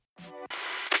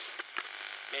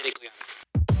Hello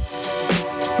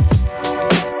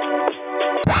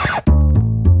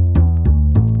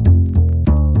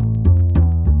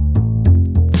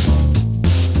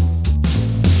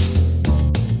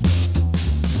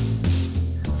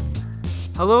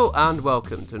and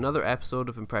welcome to another episode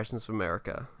of Impressions from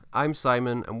America. I'm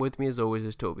Simon, and with me as always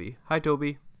is Toby. Hi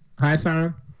Toby. Hi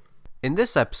Simon. In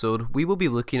this episode, we will be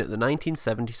looking at the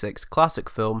 1976 classic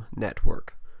film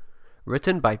Network.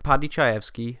 Written by Paddy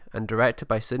Chayefsky and directed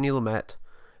by Sidney Lumet,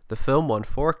 the film won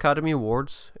 4 Academy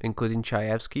Awards, including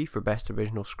Chayefsky for Best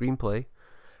Original Screenplay,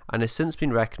 and has since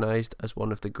been recognised as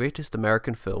one of the greatest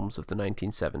American films of the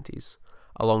 1970s,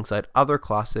 alongside other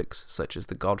classics such as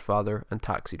The Godfather and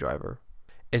Taxi Driver.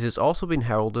 It has also been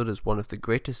heralded as one of the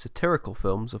greatest satirical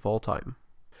films of all time.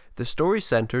 The story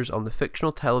centres on the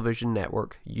fictional television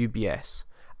network UBS,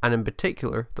 and in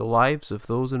particular the lives of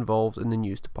those involved in the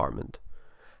news department.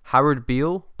 Howard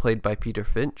Beale, played by Peter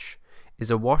Finch,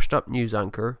 is a washed-up news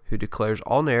anchor who declares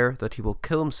on air that he will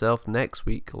kill himself next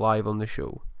week live on the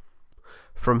show.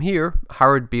 From here,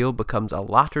 Howard Beale becomes a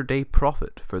latter-day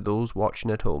prophet for those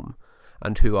watching at home,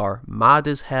 and who are mad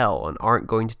as hell and aren't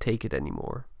going to take it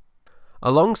anymore.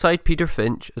 Alongside Peter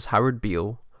Finch as Howard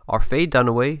Beale are Faye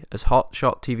Dunaway as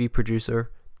hotshot TV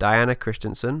producer Diana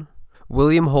Christensen,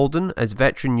 William Holden as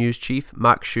veteran news chief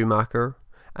Max Schumacher,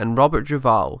 and Robert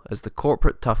Duvall as the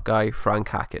corporate tough guy Frank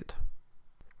Hackett.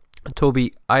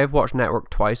 Toby, I have watched Network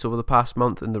twice over the past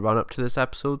month in the run-up to this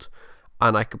episode,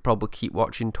 and I could probably keep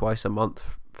watching twice a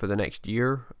month for the next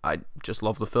year. I just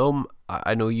love the film.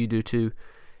 I know you do too.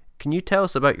 Can you tell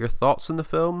us about your thoughts on the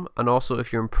film, and also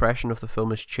if your impression of the film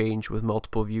has changed with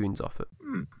multiple viewings of it?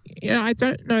 Yeah, I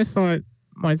don't know if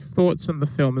my thoughts on the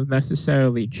film have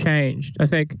necessarily changed. I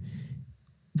think,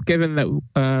 given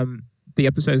that the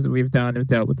episodes that we've done have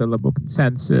dealt with the liberal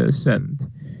consensus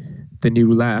and the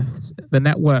New Left, the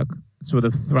network sort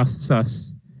of thrusts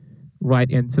us right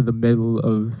into the middle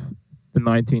of the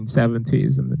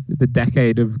 1970s and the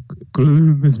decade of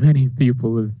gloom, as many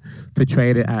people have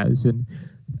portrayed it as. And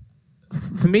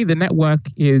for me, the network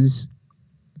is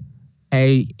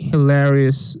a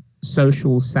hilarious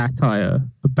social satire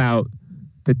about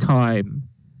the time,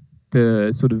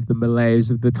 the sort of the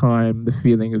malaise of the time, the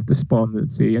feeling of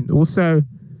despondency, and also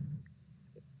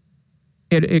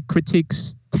it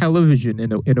critiques television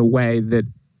in a way that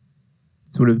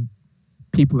sort of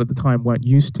people at the time weren't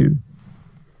used to.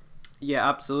 Yeah,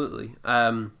 absolutely.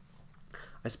 I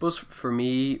suppose for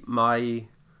me, my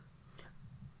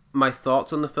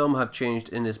thoughts on the film have changed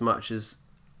in as much as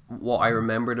what I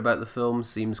remembered about the film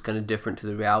seems kind of different to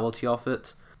the reality of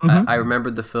it. Mm-hmm. I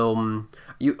remembered the film.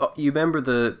 You remember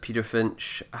the Peter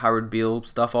Finch, Howard Beale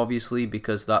stuff, obviously,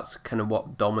 because that's kind of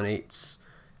what dominates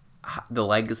the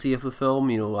legacy of the film.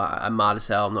 You know, I'm mad as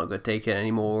hell, I'm not going to take it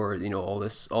anymore. You know, all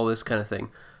this kind of thing.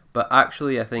 But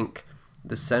actually, I think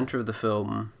the center of the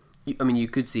film. I mean, you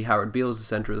could see Howard Beale as the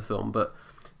center of the film, but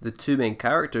the two main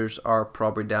characters are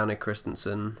probably Diana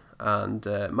Christensen and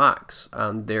Max,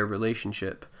 and their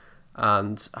relationship,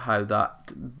 and how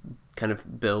that kind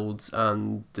of builds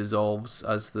and dissolves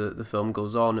as the film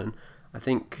goes on. And I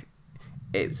think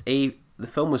the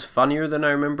film was funnier than I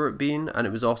remember it being, and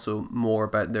it was also more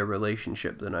about their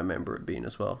relationship than I remember it being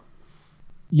as well.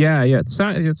 Yeah,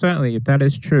 certainly that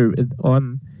is true.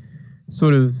 On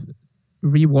sort of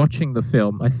rewatching the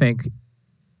film, I think,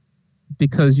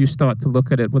 because you start to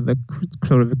look at it with a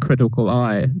sort of a critical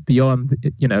eye beyond,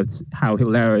 it's how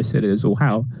hilarious it is or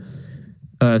how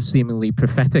seemingly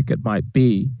prophetic it might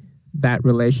be, that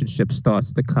relationship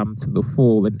starts to come to the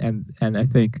fore. And I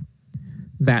think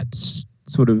that's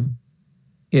sort of,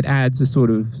 it adds a sort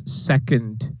of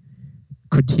second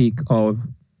critique of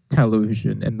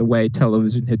television and the way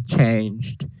television had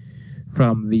changed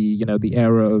from the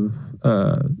era of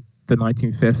the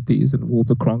 1950s and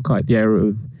Walter Cronkite, the era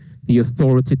of the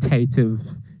authoritative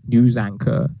news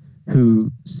anchor who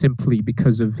simply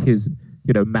because of his,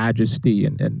 majesty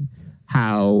and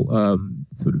how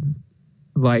sort of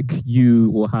like you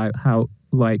or how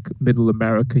like middle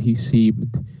America he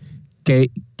seemed, gave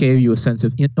you a sense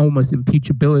of almost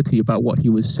impeachability about what he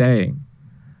was saying.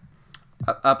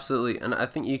 Absolutely, and I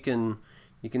think you can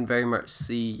very much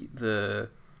see you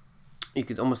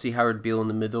could almost see Howard Beale in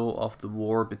the middle of the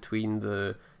war between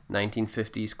the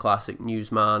 1950s classic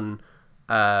newsman.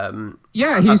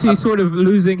 He's sort of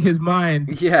losing his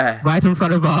mind. Yeah, right in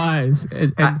front of our eyes,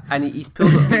 and he's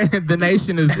pulled up. The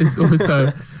nation is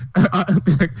also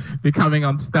becoming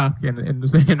unstuck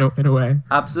in a way.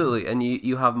 Absolutely, and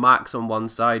you have Max on one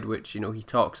side, which he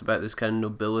talks about this kind of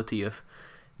nobility of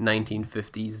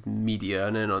 1950s media,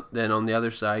 and then on the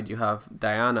other side you have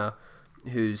Diana,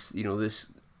 who's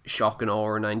this shock and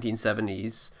awe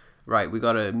 1970s. Right, we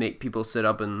got to make people sit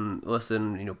up and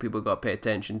listen. People got to pay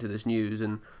attention to this news,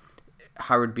 and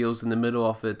Howard Beale's in the middle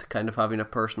of it, kind of having a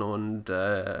personal and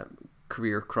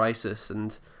career crisis,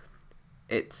 and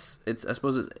it's I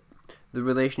suppose the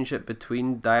relationship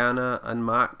between Diana and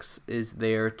Max is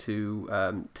there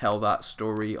to tell that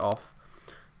story of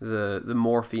the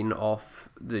morphine of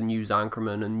the news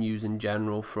anchorman and news in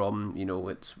general from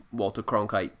it's Walter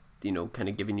Cronkite kind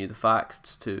of giving you the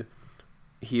facts to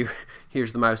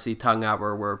here's the mousy tongue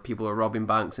hour where people are robbing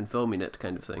banks and filming it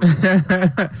kind of thing.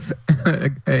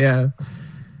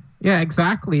 Yeah,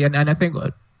 exactly. And I think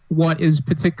what is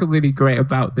particularly great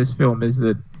about this film is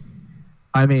that,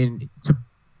 I mean, to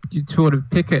sort of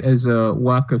pick it as a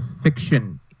work of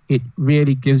fiction, it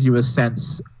really gives you a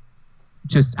sense,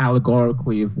 just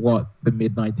allegorically, of what the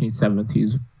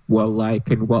mid-1970s were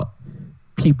like and what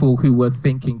people who were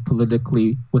thinking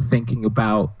politically were thinking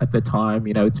about at the time.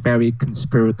 It's very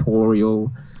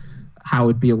conspiratorial.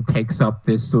 Howard Beale takes up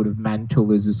this sort of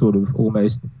mantle as a sort of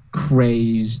almost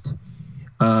crazed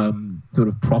sort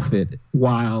of prophet,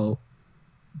 while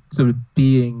sort of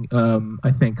being, I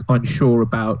think, unsure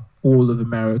about all of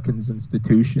Americans'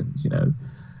 institutions.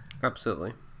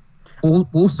 Absolutely.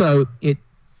 Also,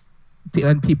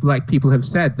 and people have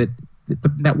said that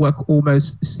the network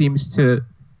almost seems to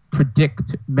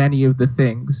predict many of the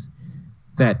things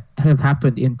that have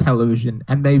happened in television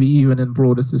and maybe even in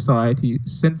broader society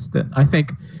since then. I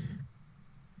think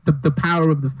the power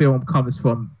of the film comes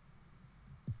from,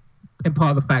 in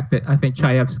part, the fact that I think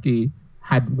Chayefsky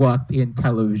had worked in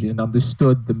television and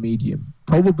understood the medium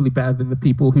probably better than the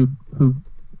people who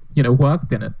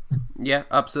worked in it. Yeah,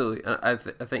 absolutely. And I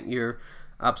think you're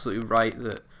absolutely right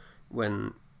that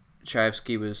when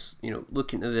Chayefsky was,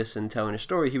 looking at this and telling a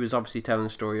story, he was obviously telling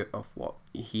a story of what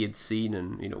he had seen,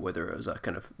 and whether it was a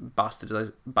kind of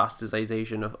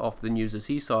bastardization of the news as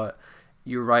he saw it.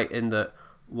 You're right in that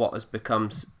what has become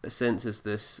since is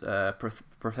this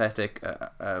prophetic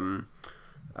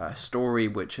story,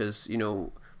 which is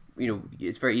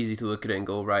it's very easy to look at it and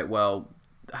go, right, well,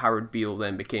 Howard Beale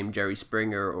then became Jerry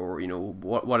Springer, or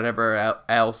whatever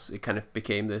else. It kind of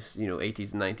became this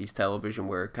 80s and 90s television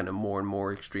where kind of more and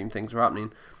more extreme things were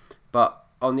happening. But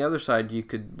on the other side, you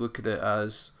could look at it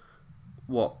as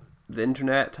what the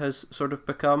internet has sort of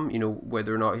become.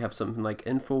 Whether or not you have something like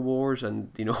InfoWars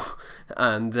and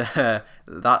and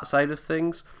that side of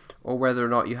things, or whether or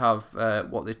not you have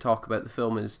what they talk about. The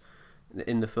film is,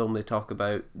 in the film they talk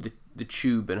about the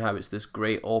tube and how it's this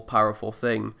great all powerful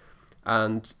thing.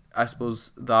 And I suppose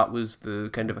that was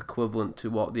the kind of equivalent to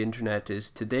what the internet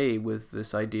is today, with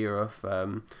this idea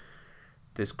of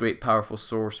this great powerful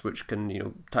source which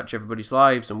can touch everybody's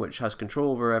lives and which has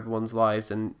control over everyone's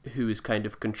lives, and who is kind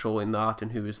of controlling that,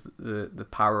 and who is the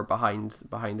power behind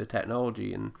the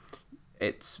technology. And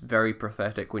it's very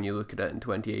prophetic when you look at it in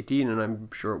 2018, and I'm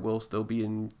sure it will still be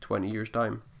in 20 years'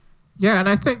 time. Yeah, and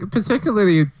I think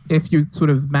particularly if you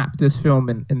sort of map this film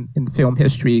in film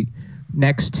history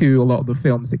next to a lot of the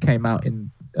films that came out in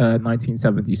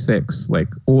 1976, like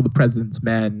All the President's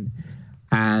Men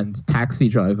and Taxi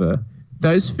Driver,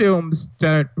 those films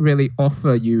don't really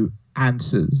offer you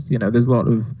answers. There's a lot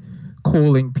of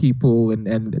calling people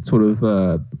and sort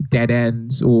of dead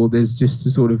ends, or there's just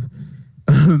a sort of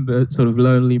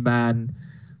lonely man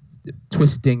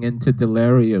twisting into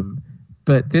delirium.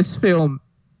 But this film,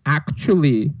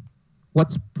 actually,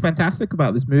 what's fantastic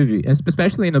about this movie,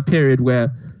 especially in a period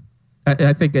where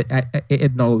I think it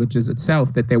acknowledges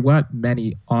itself that there weren't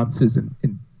many answers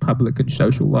in public and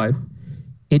social life.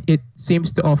 It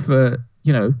seems to offer,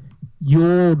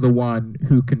 you're the one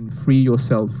who can free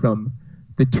yourself from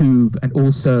the tube, and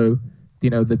also, the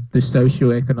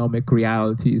socioeconomic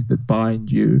realities that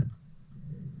bind you.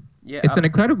 Yeah, it's an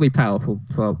incredibly powerful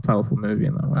movie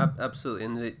in that way. Absolutely,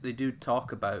 and they do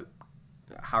talk about,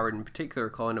 Howard in particular,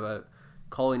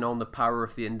 calling on the power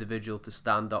of the individual to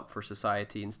stand up for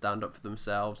society and stand up for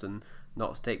themselves, and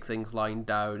not to take things lying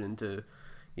down, and to,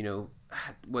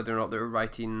 whether or not they're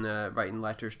writing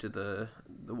letters to the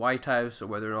White House, or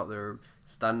whether or not they're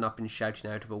standing up and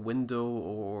shouting out of a window,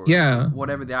 or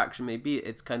whatever the action may be.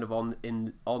 It's kind of on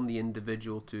the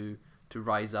individual to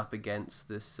rise up against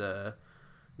this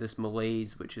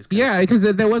malaise, which is because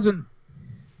there wasn't.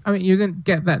 I mean, you didn't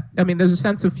get that. I mean, there's a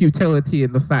sense of futility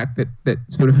in the fact that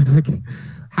sort of like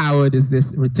Howard is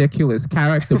this ridiculous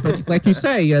character. But like you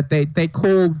say, they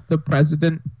called the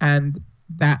president, and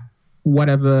that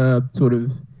whatever sort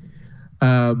of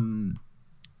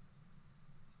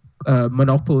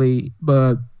monopoly.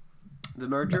 The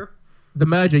merger? The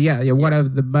merger, whatever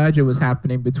the merger was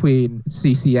happening between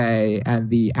CCA and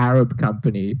the Arab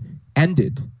company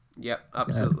ended. Yep,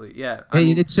 absolutely. Yeah. I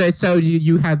mean, so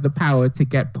you had the power to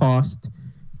get past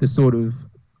the sort of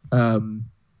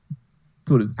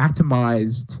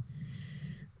atomized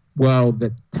world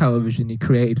that television had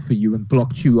created for you and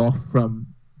blocked you off from,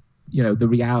 the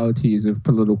realities of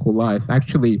political life.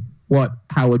 Actually, what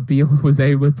Howard Beale was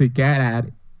able to get at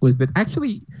was that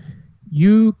actually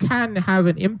you can have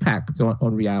an impact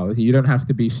on reality. You don't have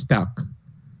to be stuck,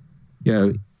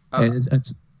 and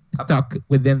stuck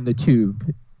within the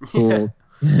tube. Or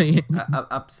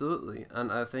absolutely.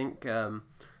 And I think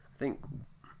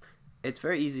it's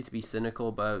very easy to be cynical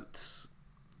about,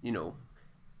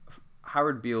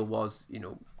 Howard Beale was,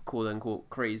 quote unquote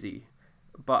crazy,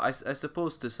 but I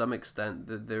suppose to some extent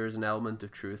that there is an element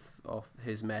of truth of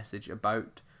his message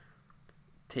about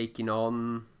taking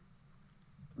on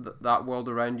that world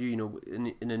around you.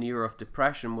 In an era of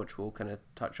depression, which we'll kind of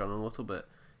touch on a little bit,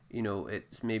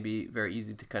 it's maybe very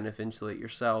easy to kind of insulate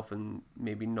yourself and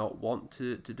maybe not want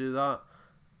to do that.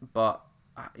 But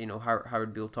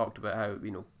Howard Beale talked about how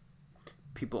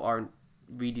people aren't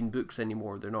reading books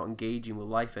anymore. They're not engaging with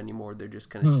life anymore. They're just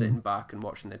kind of sitting back and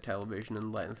watching their television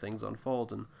and letting things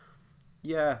unfold. And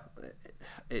yeah,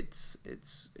 it's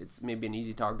maybe an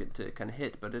easy target to kind of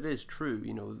hit, but it is true.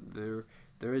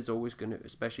 There is always going to,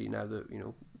 especially now that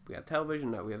we have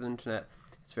television, now we have the internet.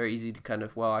 It's very easy to kind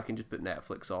of, I can just put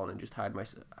Netflix on and just hide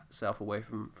myself away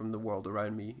from the world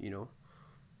around me.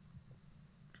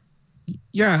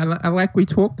 Yeah, and like we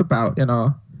talked about in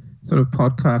our sort of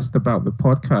podcast about the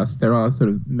podcast, there are sort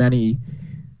of many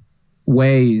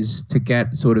ways to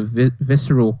get sort of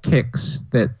visceral kicks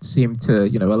that seem to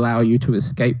allow you to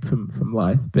escape from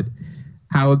life. But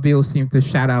Howard Beale seemed to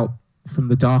shout out from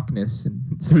the darkness and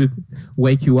sort of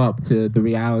wake you up to the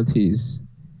realities,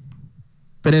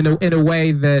 but in a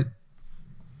way that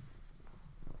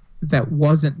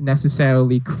wasn't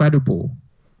necessarily credible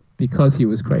because he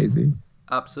was crazy.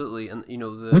 Absolutely, and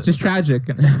which is tragic.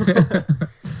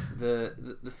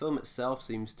 The film itself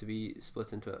seems to be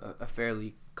split into a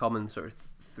fairly common sort of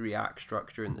 3-act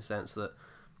structure, in the sense that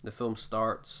the film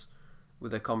starts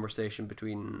with a conversation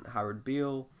between Howard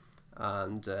Beale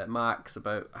and Max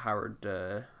about Howard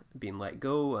being let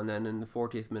go, and then in the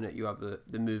 40th minute you have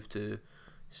the move to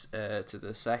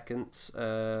the second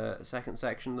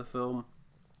section of the film,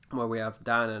 where we have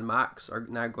Dan and Max are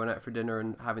now going out for dinner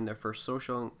and having their first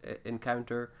social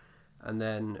encounter. And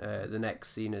then the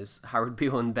next scene is Howard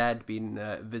Beale in bed being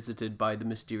visited by the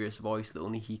mysterious voice that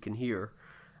only he can hear.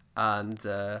 And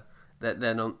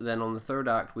then on the third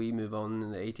act we move on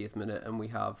in the 80th minute, and we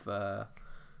have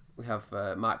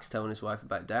Max telling his wife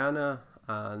about Diana,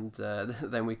 and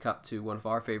then we cut to one of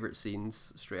our favourite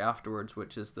scenes straight afterwards,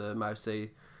 which is the Mao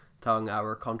Zedong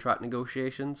hour contract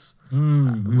negotiations,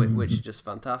 which is just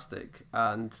fantastic.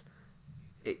 And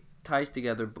ties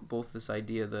together both this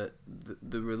idea that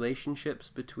the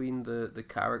relationships between the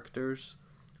characters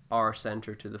are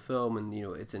centre to the film, and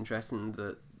it's interesting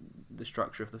that the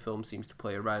structure of the film seems to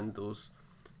play around those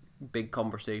big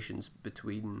conversations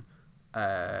between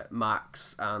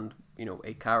Max and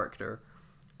a character,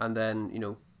 and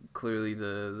then clearly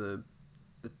the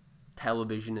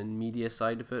television and media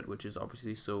side of it, which is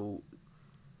obviously so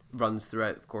runs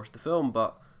throughout, of course, the film.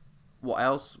 But what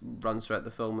else runs throughout the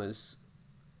film is,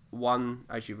 one,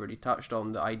 as you've already touched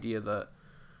on, the idea that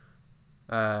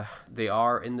they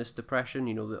are in this depression.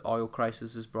 The oil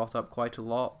crisis is brought up quite a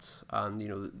lot, and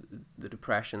the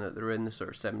depression that they're in, the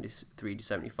sort of 73 to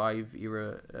 75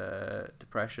 era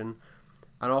depression.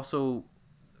 And also,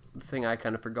 the thing I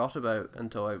kind of forgot about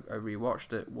until I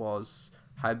rewatched it was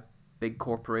how big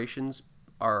corporations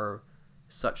are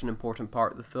such an important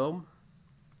part of the film.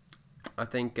 I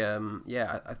think I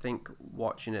think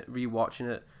rewatching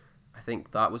it, I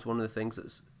think that was one of the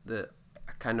things that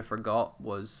I kind of forgot,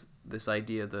 was this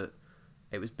idea that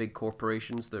it was big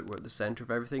corporations that were at the centre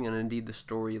of everything, and indeed the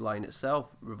storyline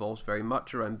itself revolves very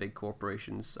much around big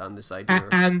corporations and this idea.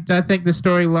 And I think the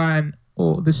storyline,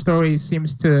 or the story,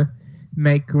 seems to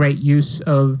make great use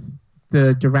of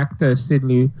the director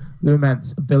Sidney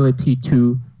Lumet's ability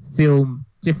to film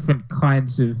different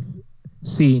kinds of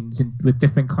scenes with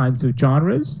different kinds of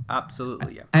genres.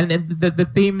 Absolutely, yeah. And the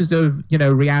themes of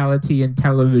reality and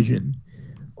television,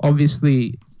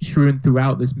 obviously strewn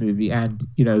throughout this movie, and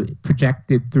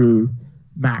projected through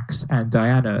Max and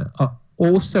Diana,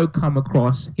 also come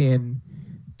across in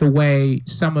the way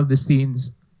some of the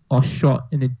scenes are shot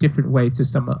in a different way to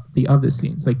some of the other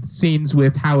scenes. Like scenes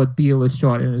with Howard Beale is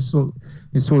shot in a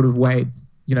sort of way,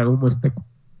 almost like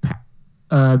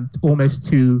almost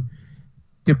to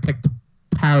depict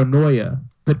paranoia.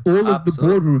 But all of the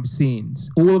boardroom scenes,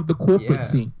 all of the corporate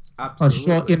scenes, are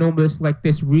shot in almost like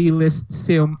this realist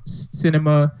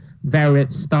cinema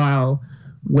Verrett style,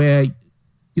 where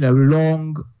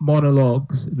long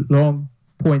monologues, long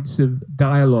points of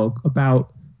dialogue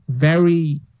about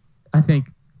very, I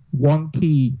think,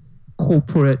 wonky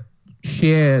corporate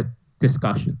share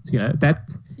discussions.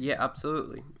 That. Yeah,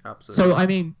 absolutely. So I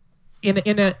mean,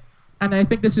 and I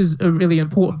think this is a really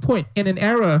important point in an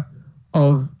era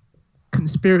of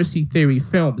conspiracy theory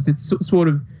films. It's sort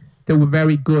of, they were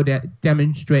very good at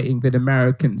demonstrating that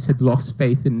Americans had lost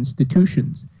faith in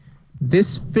institutions.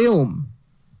 This film,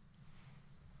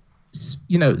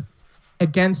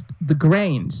 against the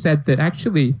grain, said that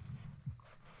actually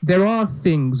there are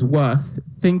things worth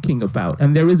thinking about,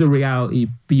 and there is a reality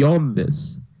beyond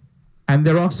this, and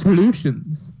there are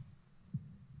solutions.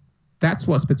 That's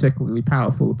what's particularly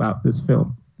powerful about this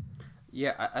film.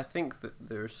 Yeah, I think that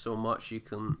there's so much you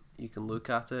can look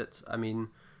at it. I mean,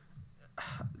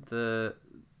 the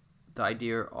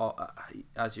idea,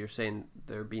 as you're saying,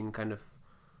 there being kind of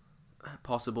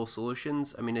possible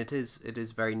solutions. I mean, it is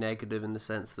very negative in the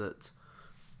sense that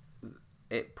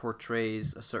it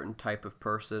portrays a certain type of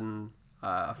person,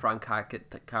 a Frank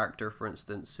Hackett character, for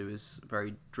instance, who is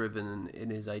very driven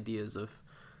in his ideas of,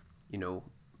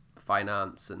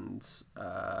 finance and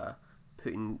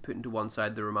putting to one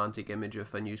side the romantic image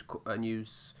of a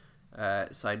news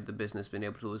side of the business being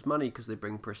able to lose money because they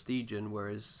bring prestige in,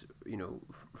 whereas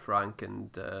Frank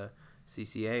and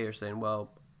CCA are saying,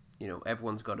 well,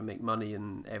 everyone's got to make money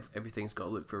and everything's got to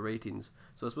look for ratings.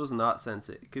 So I suppose in that sense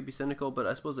it could be cynical, but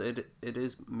I suppose it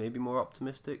is maybe more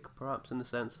optimistic, perhaps, in the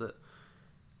sense that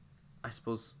I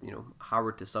suppose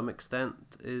Howard to some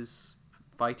extent is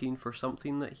fighting for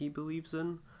something that he believes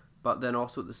in, but then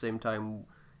also at the same time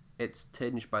it's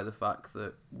tinged by the fact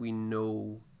that we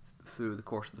know through the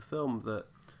course of the film that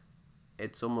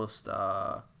it's almost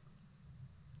a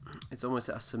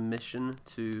submission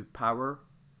to power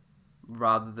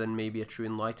rather than maybe a true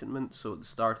enlightenment. So at the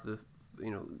start of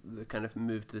the kind of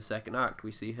move to the second act,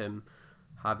 we see him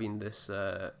having this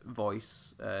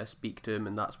voice speak to him,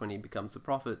 and that's when he becomes the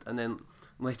prophet. And then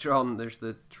later on there's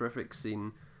the terrific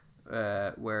scene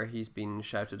where he's been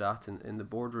shouted at in the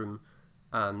boardroom,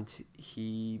 and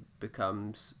he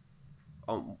becomes,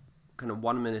 kind of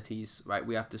 1 minute he's right,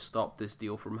 we have to stop this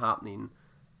deal from happening,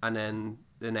 and then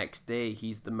the next day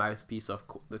he's the mouthpiece of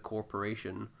the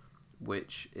corporation,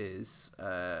 which is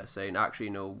saying, actually,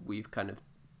 no, we've kind of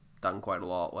done quite a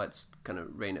lot, let's kind of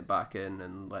rein it back in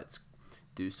and let's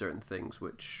do certain things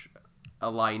which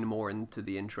align more into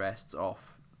the interests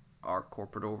of our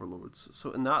corporate overlords.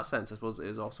 So in that sense, I suppose it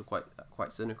is also quite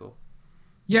cynical.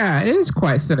 Yeah, it is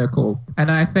quite cynical, and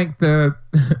I think the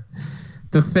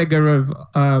figure of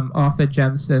Arthur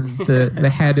Jensen, the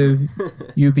head of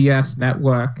UBS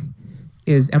Network,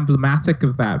 is emblematic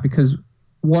of that, because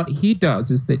what he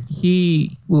does is that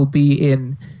he will be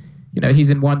in, he's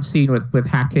in one scene with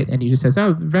Hackett, and he just says,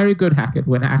 "Oh, very good, Hackett,"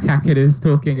 when Hackett is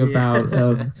talking about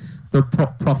the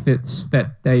profits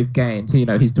that they've gained.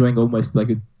 He's doing almost like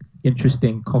an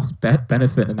interesting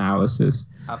cost-benefit analysis.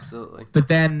 Absolutely. But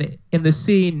then in the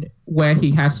scene where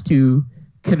he has to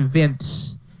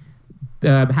convince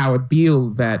Howard Beale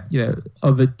that,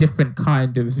 of a different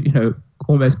kind of,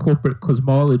 almost corporate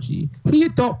cosmology, he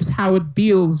adopts Howard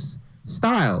Beale's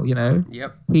style,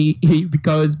 Yep. He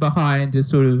goes behind a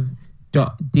sort of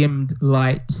dimmed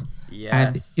light,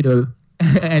 yes. and,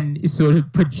 and sort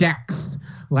of projects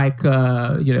like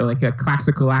a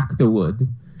classical actor would,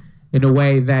 in a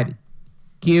way that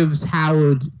gives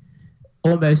Howard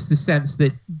almost the sense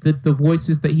that the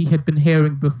voices that he had been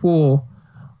hearing before,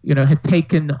 had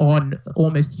taken on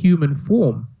almost human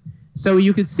form. So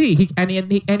you could see and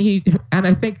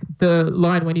I think the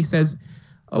line when he says,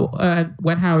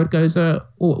 when Howard goes,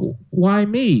 "Why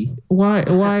me? Why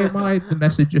am I the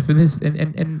messenger for this?"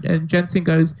 And Jensen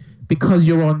goes, "Because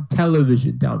you're on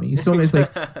television, dummy." It's almost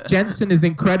like Jensen is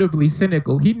incredibly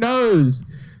cynical. He knows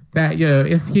that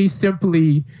if he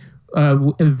simply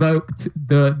evoked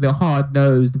the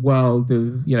hard-nosed world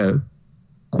of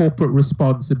corporate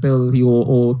responsibility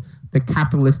or the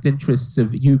capitalist interests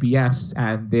of UBS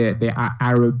and their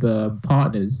Arab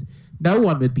partners, no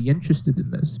one would be interested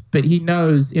in this. But he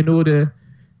knows in order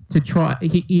to try,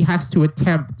 he has to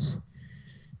attempt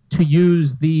to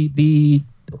use the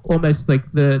almost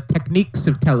like the techniques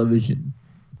of television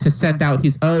to send out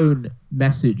his own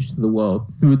message to the world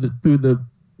through the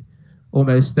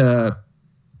almost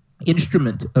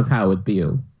instrument of Howard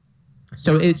Beale.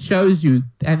 So it shows you,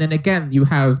 and then again you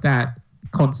have that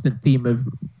constant theme of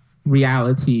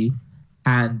reality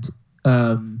and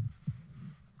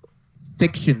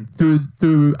fiction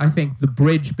through I think the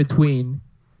bridge between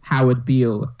Howard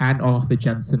Beale and Arthur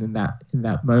Jensen in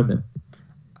that moment.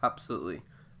 Absolutely.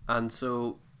 And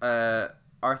so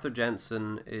Arthur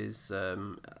Jensen is,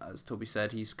 as Toby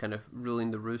said, he's kind of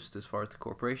ruling the roost as far as the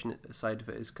corporation side of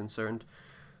it is concerned.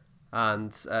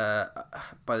 And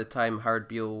by the time Howard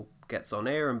Beale gets on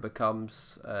air and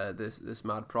becomes this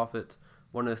mad prophet,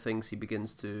 one of the things he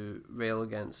begins to rail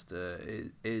against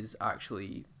is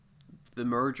actually the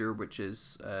merger, which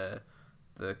is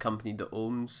the company that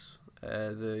owns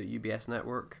the UBS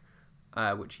network,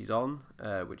 which he's on,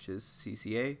 which is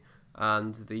CCA,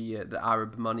 and the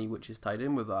Arab money which is tied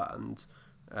in with that, and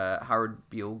Howard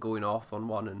Beale going off on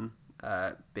one and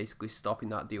basically stopping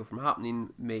that deal from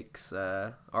happening makes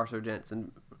Arthur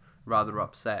Jensen rather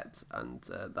upset, and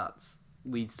that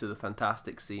leads to the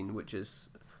fantastic scene, which is,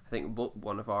 I think,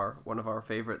 one of our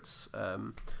favorites,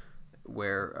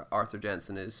 where Arthur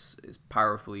Jensen is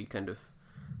powerfully kind of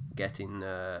getting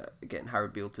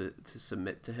Howard Beale to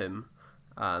submit to him,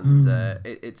 and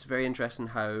it's very interesting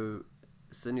how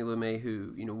Sidney Lumet,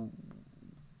 who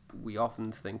we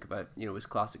often think about his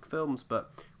classic films,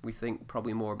 but we think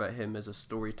probably more about him as a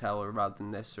storyteller rather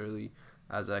than necessarily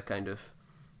as a kind of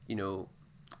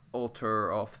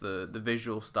alter of the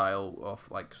visual style of,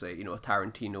 like, say, a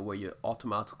Tarantino, where you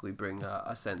automatically bring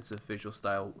a sense of visual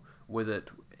style with it.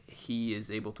 Sidney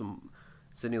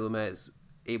Lumet is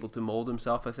able to mold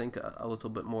himself, I think, a little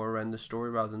bit more around the story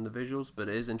rather than the visuals. But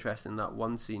it is interesting that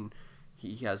one scene,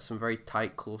 he has some very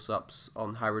tight close-ups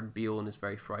on Howard Beale and his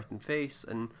very frightened face,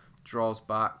 and draws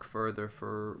back further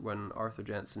for when Arthur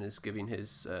Jensen is giving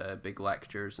his big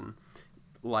lectures, and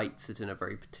lights it in a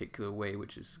very particular way,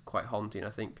 which is quite haunting. I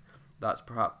think that's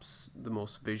perhaps the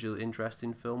most visually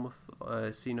interesting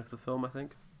scene of the film, I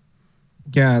think.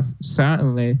 Yes,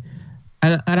 certainly.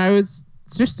 And I was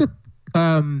just to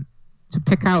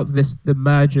pick out the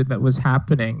merger that was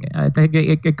happening. I think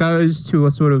it goes to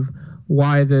a sort of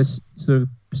wider sort of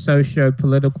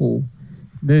socio-political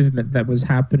movement that was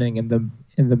happening in the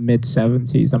mid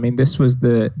 70s. I mean, this was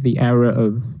the era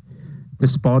of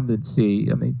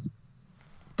despondency. I mean,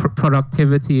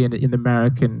 productivity in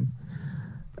American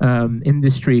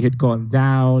industry had gone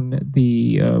down.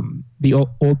 The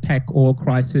OPEC oil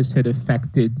crisis had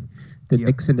affected the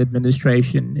Nixon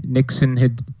administration. Nixon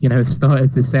had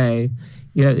started to say,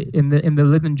 in the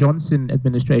Lyndon Johnson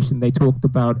administration, they talked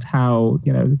about how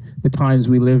the times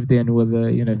we lived in were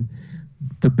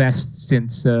the best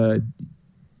since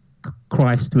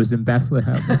Christ was in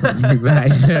Bethlehem or something like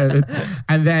that.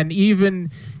 And then even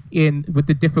with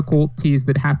the difficulties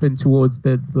that happened towards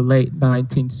the late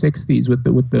 1960s with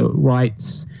the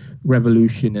rights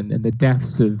revolution and the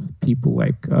deaths of people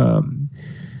like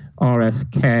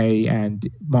RFK and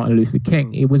Martin Luther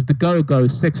King, it was the go-go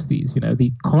 60s.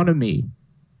 The economy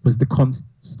was the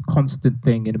constant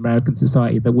thing in American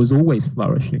society that was always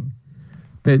flourishing.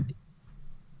 But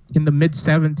in the mid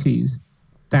 70s,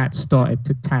 that started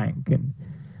to tank, and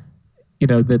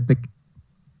there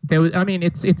was. I mean,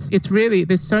 it's really,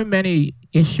 there's so many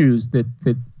issues that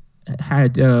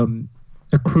had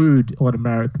accrued on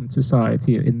American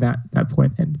society in that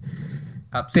point, and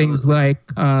Absolutely.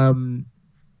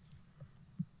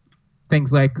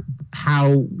 things like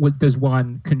how does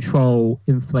one control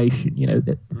inflation?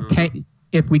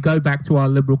 If we go back to our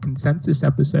liberal consensus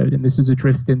episode, and this is a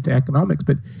drift into economics,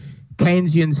 but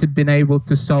Keynesians had been able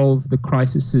to solve the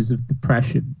crises of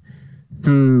depression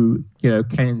through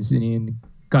Keynesian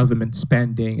government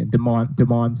spending and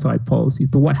demand side policies.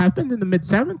 But what happened in the mid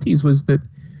 70s was that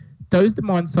those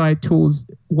demand side tools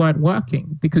weren't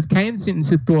working, because Keynesians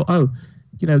had thought,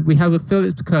 we have a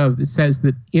Phillips curve that says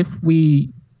that if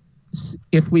we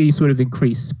sort of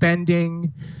increase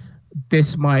spending,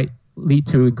 this might lead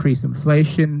to increased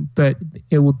inflation, but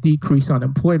it will decrease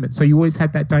unemployment. So you always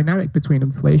had that dynamic between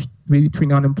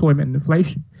unemployment and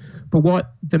inflation. But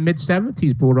what the mid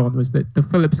 70s brought on was that the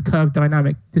Phillips curve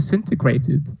dynamic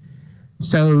disintegrated.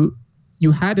 So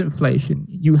you had inflation,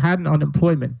 you had an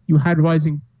unemployment, you had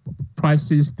rising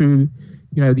prices through,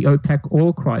 the OPEC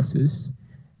oil crisis,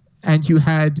 and you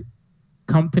had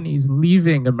companies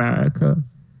leaving America.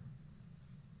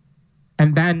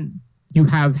 And then you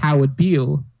have Howard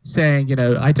Beale saying,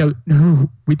 I don't know,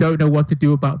 we don't know what to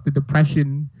do about the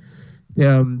depression,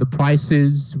 the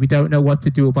prices, we don't know what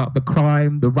to do about the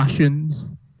crime, the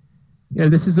Russians.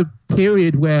 This is a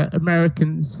period where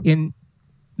Americans in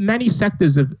many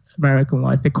sectors of American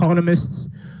life, economists,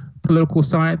 political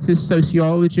scientists,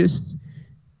 sociologists,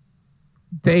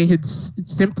 they had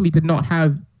simply did not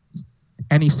have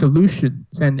any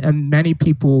solutions, and many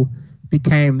people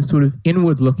became sort of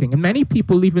inward looking, and many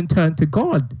people even turned to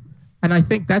God. And I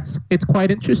think it's quite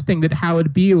interesting that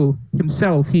Howard Beale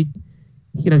himself, he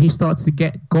starts to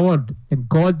get God, and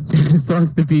God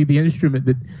starts to be the instrument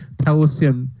that tells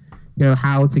him,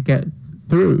 how to get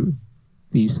through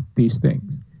these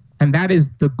things. And that is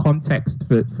the context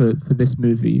for this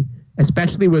movie,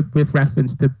 especially with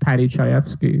reference to Paddy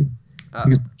Chayefsky.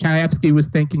 Because Chayefsky was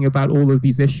thinking about all of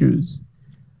these issues.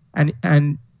 And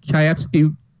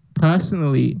Chayefsky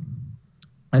personally,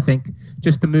 I think,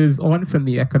 just to move on from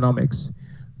the economics,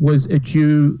 was a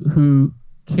Jew who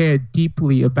cared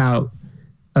deeply about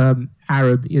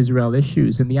Arab-Israel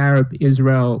issues, and the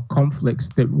Arab-Israel conflicts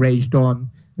that raged on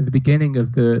at the beginning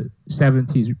of the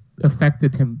 70s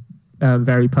affected him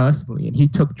very personally. And he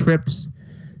took trips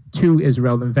to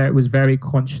Israel and was very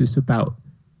conscious about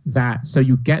that. So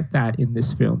you get that in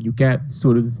this film. You get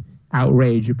sort of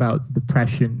outrage about the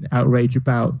depression, outrage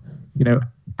about,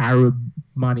 Arab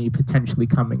money potentially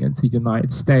coming into the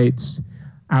United States,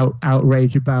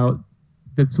 outrage about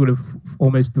the sort of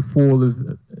almost the fall of,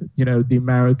 the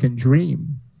American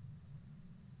dream.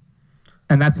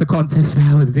 And that's the context for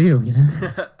Howard Beale,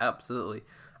 Absolutely.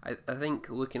 I think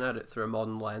looking at it through a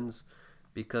modern lens,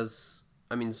 because,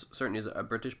 certainly as a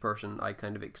British person, I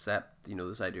kind of accept,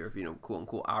 this idea of,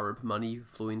 quote-unquote Arab money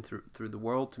flowing through the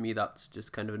world. To me, that's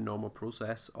just kind of a normal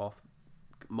process of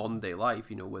modern day life,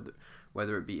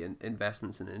 whether it be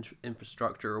investments in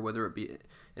infrastructure or whether it be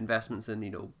investments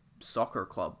in, soccer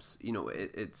clubs.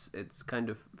 It's kind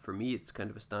of, for me, it's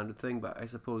kind of a standard thing. But I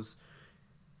suppose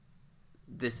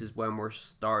this is when we're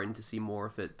starting to see more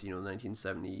of it.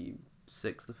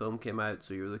 1976 the film came out,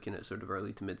 so you're looking at sort of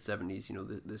early to mid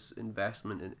 70s, this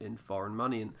investment in foreign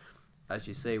money. And as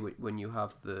you say, when you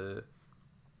have the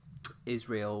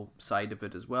Israel side of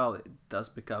it as well, it does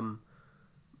become,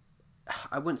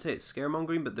 I wouldn't say it's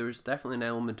scaremongering, but there's definitely an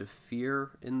element of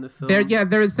fear in the film.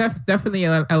 There is definitely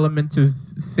an element of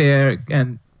fear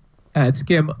and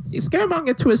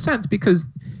scaremonger to a sense, because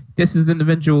this is an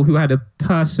individual who had a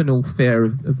personal fear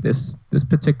of this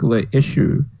particular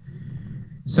issue.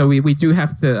 So we do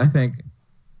have to, I think,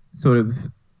 sort of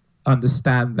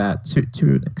understand that to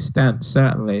an extent,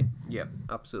 certainly. Yeah,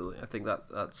 absolutely. I think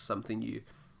that's something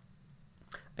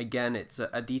again, it's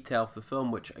a detail of the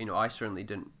film which, I certainly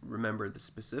didn't remember the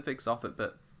specifics of it,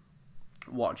 but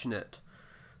watching it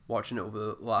over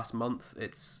the last month,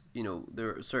 it's,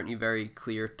 there are certainly very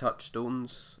clear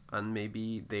touchstones, and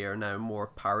maybe they are now more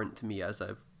apparent to me as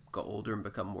I've got older and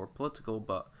become more political.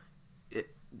 But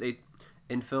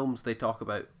in films they talk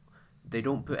about, they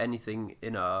don't put anything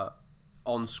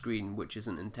on screen which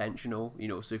isn't intentional.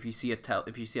 So if you see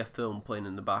a film playing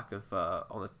in the back of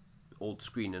on a old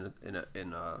screen in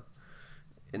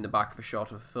the back of a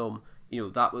shot of a film,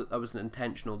 that was an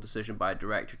intentional decision by a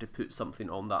director to put something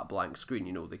on that blank screen.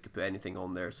 They could put anything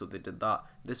on there, so they did that.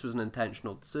 This was an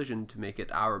intentional decision to make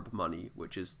it Arab money,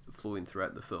 which is flowing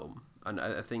throughout the film. And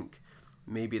I think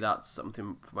maybe that's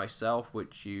something for myself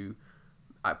which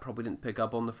I probably didn't pick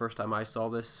up on the first time I saw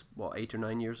this, 8 or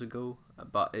 9 years ago,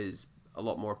 but is a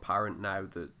lot more apparent now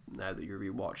that you're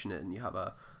rewatching it and you have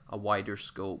a wider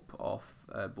scope of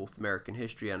both American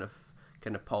history and of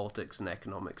kind of politics and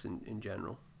economics in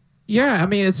general. Yeah,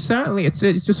 it's certainly, it's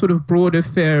just sort of broader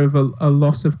fear of a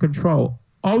loss of control.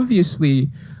 Obviously,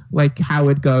 like how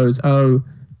it goes, the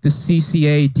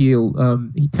CCA deal,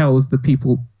 he tells the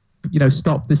people,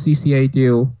 stop the CCA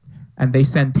deal, and they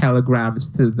send telegrams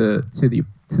to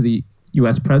the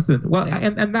U.S. president. Well,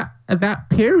 and that at that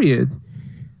period,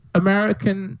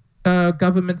 American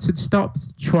governments had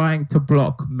stopped trying to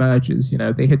block mergers.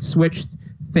 They had switched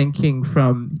thinking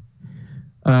from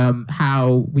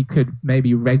how we could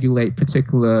maybe regulate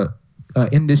particular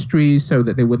industries so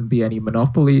that there wouldn't be any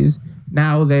monopolies.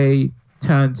 Now they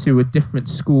turned to a different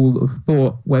school of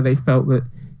thought where they felt that,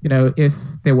 if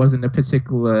there wasn't a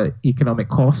particular economic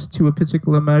cost to a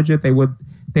particular merger, they would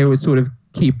sort of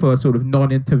keep a sort of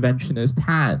non-interventionist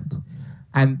hand.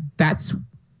 And that's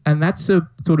a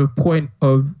sort of point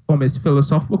of almost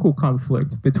philosophical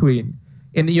conflict between,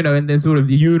 in the sort of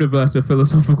the universe of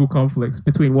philosophical conflicts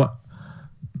between what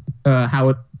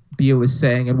Howard Beale is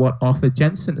saying and what Arthur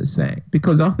Jensen is saying.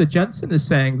 Because Arthur Jensen is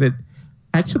saying that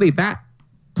actually that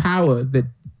power that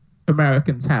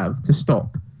Americans have to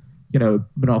stop,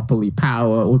 monopoly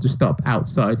power or to stop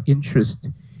outside interest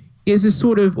is a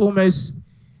sort of almost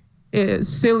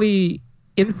silly,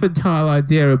 infantile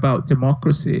idea about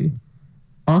democracy.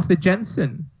 Arthur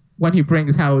Jensen, when he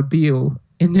brings Howard Beale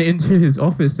into his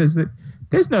office, says that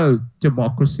there's no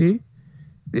democracy.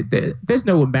 There's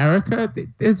no America.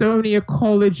 There's only a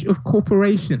college of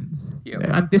corporations. Yep.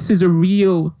 And this is a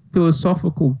real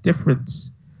philosophical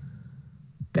difference.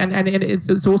 And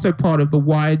it's also part of the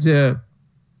wider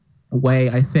way,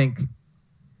 I think,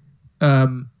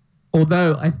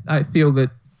 although I feel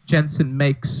that Jensen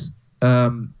makes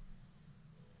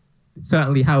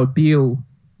certainly Howard Beale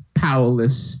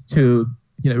powerless to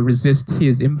resist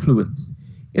his influence.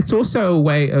 It's also a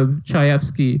way of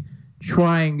Chayefsky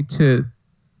trying to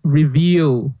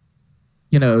reveal,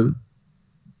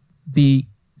 the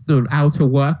sort of outer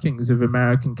workings of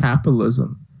American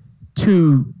capitalism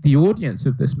to the audience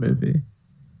of this movie.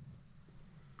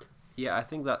 Yeah, I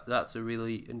think that's a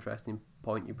really interesting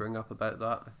point you bring up about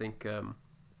that. I think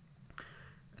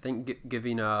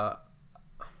giving a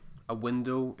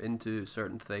window into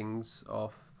certain things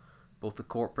of both the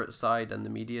corporate side and the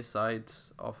media side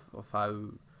of how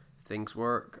things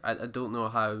work. I don't know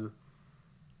how.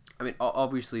 I mean,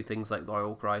 obviously things like the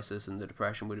oil crisis and the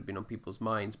depression would have been on people's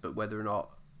minds, but whether or not,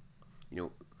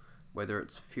 whether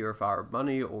it's fear of our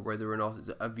money or whether or not it's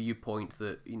a viewpoint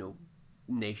that,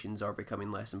 nations are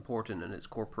becoming less important and it's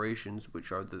corporations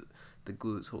which are the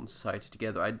glue that's holding society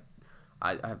together.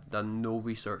 I have done no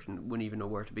research and wouldn't even know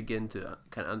where to begin to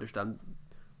kind of understand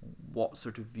what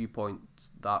sort of viewpoint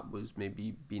that was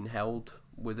maybe being held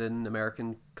within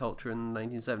American culture in the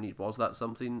 1970s. Was that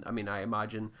something? I mean, I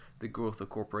imagine the growth of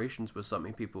corporations was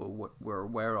something people were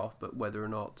aware of, but whether or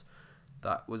not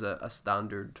that was a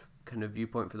standard kind of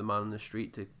viewpoint for the man on the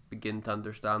street to begin to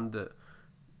understand that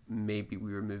maybe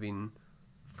we were moving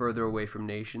further away from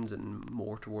nations and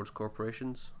more towards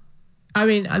corporations. I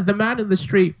mean, the man in the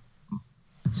street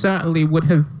certainly would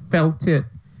have felt it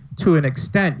to an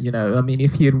extent, I mean,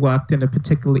 if he had worked in a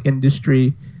particular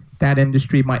industry, that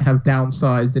industry might have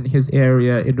downsized in his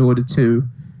area in order to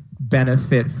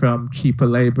benefit from cheaper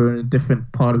labor in a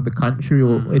different part of the country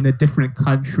or in a different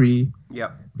country.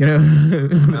 Yep.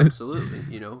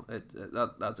 Absolutely.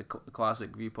 That's a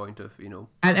classic viewpoint of,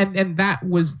 And that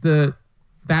was the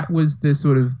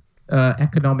sort of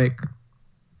economic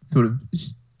sort of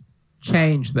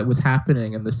change that was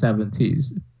happening in the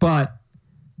 70s. But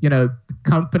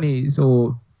companies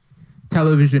or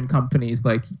television companies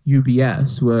like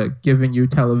UBS were giving you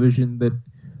television that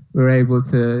were able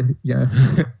to,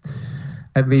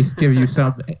 at least give you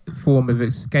some form of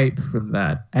escape from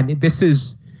that. And this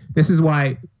is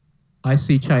why I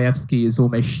see Chayefsky as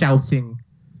almost shouting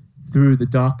through the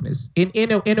darkness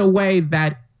in a way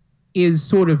that is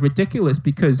sort of ridiculous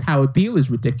because Howard Beale is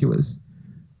ridiculous.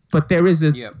 But there is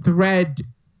a thread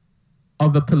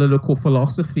of a political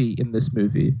philosophy in this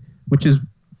movie, which is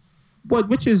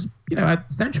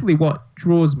essentially what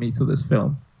draws me to this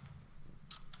film.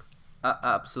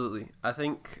 Absolutely. I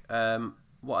think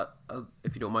what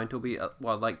if you don't mind, Toby,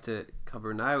 what I'd like to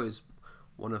cover now is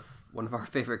one of our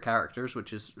favorite characters,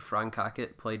 which is Frank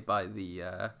Hackett, played by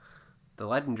the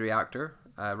legendary actor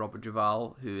Robert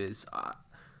Duvall, who is.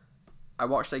 I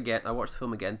watched the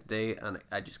film again today, and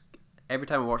every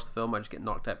time I watch the film, I just get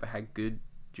knocked out by how good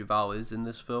Duvall is in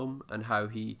this film and how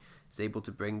he is able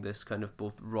to bring this kind of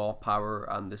both raw power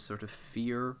and this sort of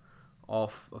fear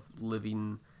of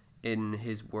living in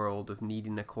his world of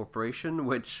needing a corporation,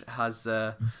 which has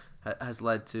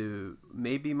led to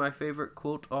maybe my favorite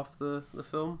quote off the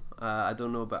film. I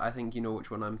don't know, but I think you know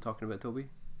which one I'm talking about, Toby.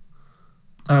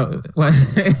 Oh, when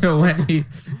he,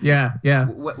 yeah.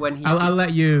 When he, I'll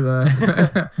let you.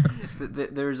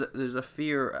 There's a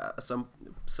fear at some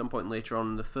point later on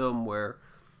in the film where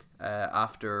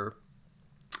after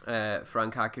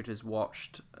Frank Hackett has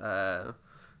watched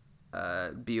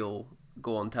Beale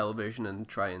go on television and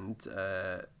try and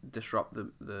disrupt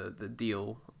the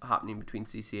deal happening between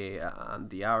CCA and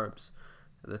the Arabs,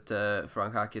 that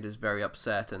Frank Hackett is very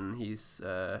upset and he's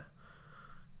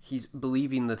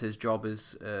believing that his job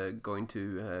is going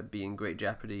to be in great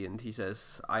jeopardy, and he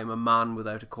says, "I'm a man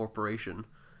without a corporation,"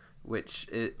 which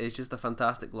is just a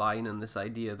fantastic line, and this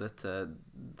idea that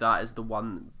that is the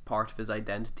one part of his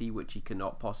identity which he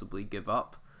cannot possibly give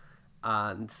up.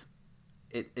 And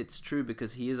it's true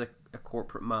because he is a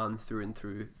corporate man through and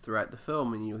throughout the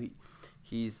film, and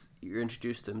you're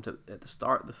introduced to him at the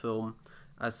start of the film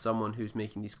as someone who's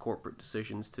making these corporate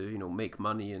decisions to make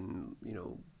money and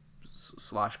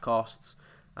slash costs,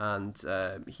 and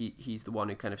he's the one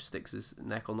who kind of sticks his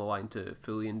neck on the line to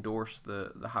fully endorse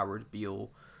the Howard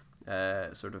Beale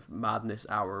sort of madness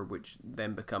hour, which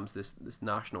then becomes this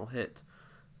national hit.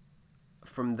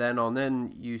 From then on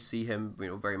in, you see him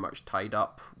very much tied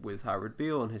up with Howard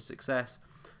Beale and his success,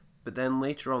 but then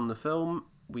later on in the film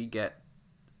we get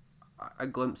a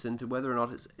glimpse into whether or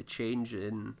not it's a change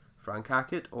in Frank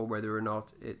Hackett or whether or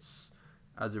not it's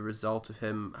as a result of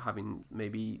him having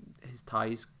maybe his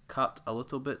ties cut a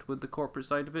little bit with the corporate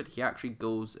side of it. He actually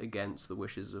goes against the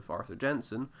wishes of Arthur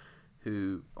Jensen,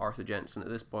 who Arthur Jensen at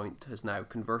this point has now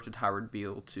converted Howard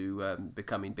Beale to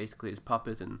becoming basically his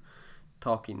puppet and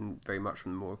talking very much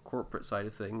from the more corporate side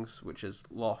of things, which has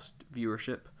lost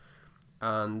viewership.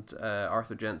 And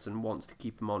Arthur Jensen wants to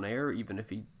keep him on air, even if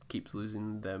he keeps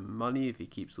losing them money, if he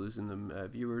keeps losing them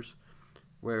viewers.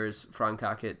 Whereas Frank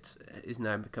Hackett is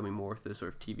now becoming more of the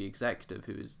sort of TV executive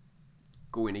who is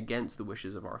going against the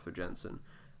wishes of Arthur Jensen.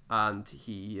 And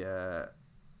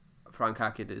Frank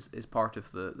Hackett is part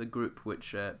of the group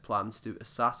which plans to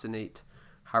assassinate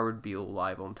Howard Beale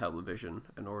live on television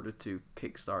in order to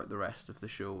kickstart the rest of the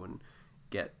show and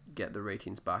get the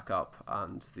ratings back up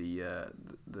and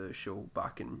the show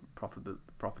back in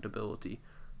profitability.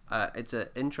 It's an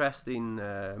interesting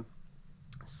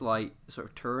slight sort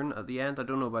of turn at the end. I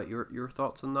don't know about your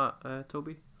thoughts on that,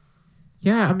 Toby.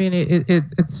 Yeah, I mean,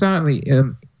 it certainly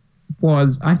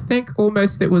was. I think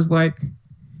almost it was like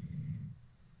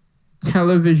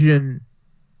television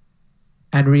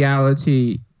and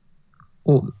reality,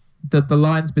 or the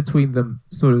lines between them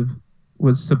sort of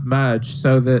was submerged,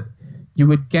 so that you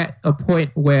would get a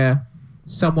point where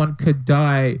someone could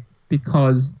die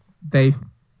because they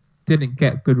didn't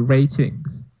get good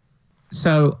ratings.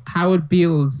 So Howard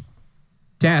Beale's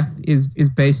death is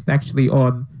based actually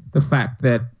on the fact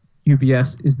that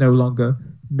UBS is no longer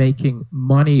making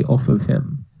money off of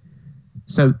him.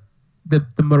 So the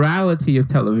morality of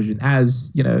television,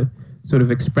 as you know, sort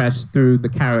of expressed through the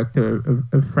character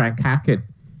of Frank Hackett,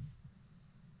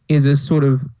 is a sort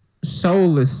of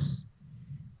soulless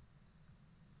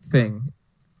thing.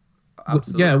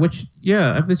 Absolutely. Which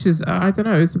is, I don't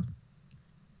know.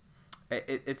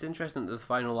 It's interesting that the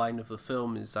final line of the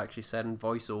film is actually said in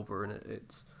voiceover,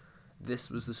 and this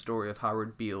was the story of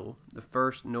Howard Beale, the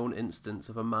first known instance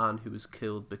of a man who was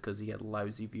killed because he had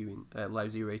lousy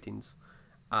ratings,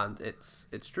 and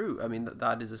it's true. I mean,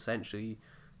 that is essentially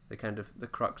the kind of the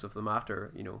crux of the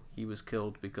matter. You know, he was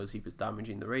killed because he was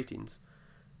damaging the ratings.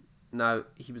 Now,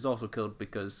 he was also killed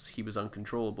because he was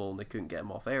uncontrollable and they couldn't get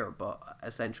him off air, but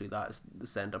essentially that is the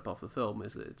send-up of the film,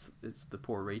 is that it's the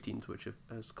poor ratings which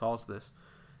has caused this.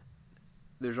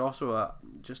 There's also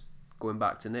just going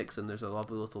back to Nixon, there's a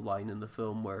lovely little line in the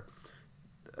film where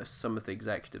some of the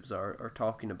executives are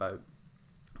talking about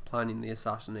planning the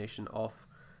assassination of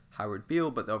Howard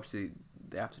Beale, but obviously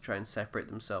they have to try and separate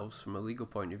themselves from a legal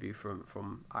point of view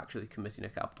from actually committing a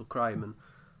capital crime, and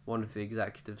one of the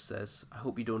executives says, "I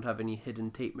hope you don't have any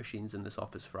hidden tape machines in this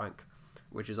office, Frank,"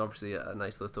 which is obviously a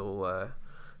nice little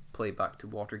playback to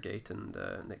Watergate and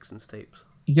Nixon's tapes.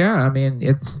 Yeah, I mean,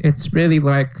 it's really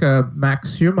like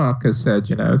Max Schumacher said,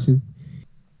 you know,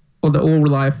 all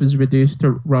life is reduced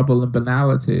to rubble and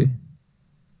banality.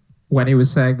 When he was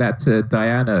saying that to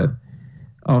Diana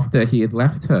after he had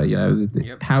left her, you know,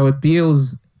 Yep. Howard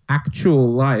Beale's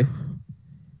actual life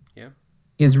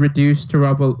is reduced to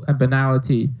rubble and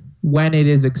banality when it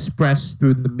is expressed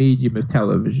through the medium of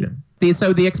television.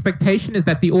 So the expectation is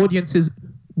that the audiences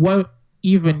won't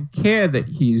even care that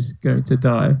he's going to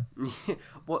die.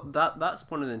 Well, that's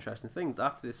one of the interesting things.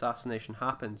 After the assassination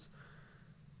happens,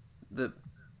 the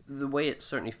way it's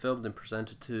certainly filmed and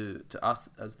presented to us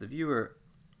as the viewer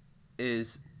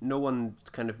is no one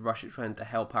kind of rushes trying to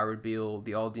help Howard Beale.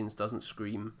 The audience doesn't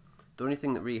scream. The only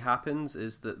thing that really happens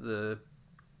is that the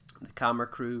camera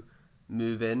crew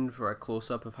move in for a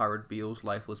close-up of Howard Beale's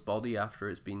lifeless body after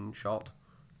it's been shot.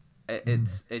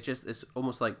 It's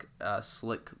almost like a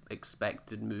slick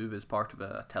expected move as part of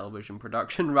a television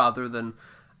production rather than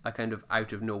a kind of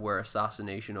out of nowhere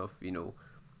assassination of, you know,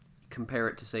 compare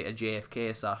it to say a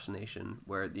JFK assassination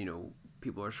where, you know,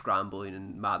 people are scrambling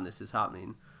and madness is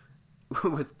happening.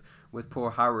 with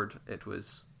poor Howard, it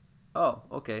was, oh,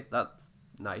 okay, that's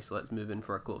nice, let's move in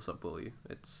for a close-up, will you?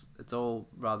 It's all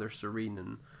rather serene,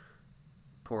 and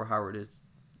poor Howard is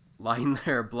lying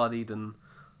there bloodied and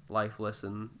lifeless,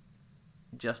 and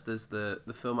just as the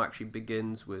film actually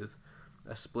begins with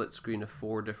a split screen of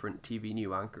 4 different TV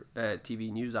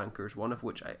news anchors, one of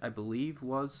which I believe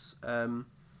was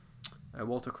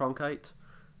Walter Cronkite.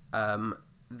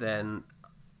 Then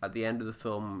at the end of the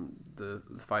film, the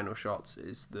final shots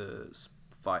is the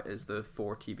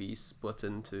 4 TVs split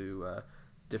into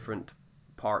different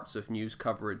parts of news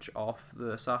coverage of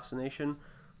the assassination,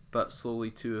 but slowly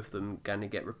 2 of them kind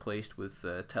of get replaced with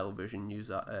television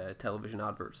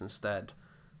adverts instead,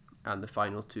 and the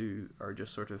final 2 are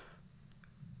just sort of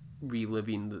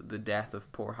reliving the death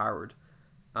of poor Howard.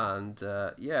 And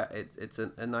it's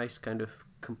a nice kind of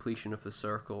completion of the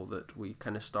circle that we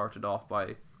kind of started off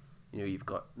by. You know, you've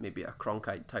got maybe a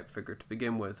Cronkite type figure to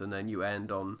begin with, and then you end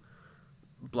on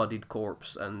bloodied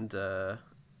corpse and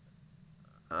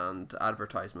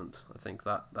advertisement. I think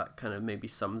that kind of maybe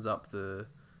sums up the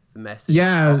message.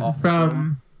 Yeah,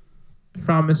 from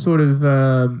a sort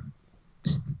of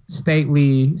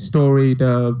stately, storied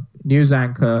news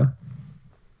anchor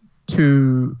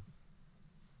to,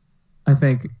 I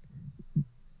think,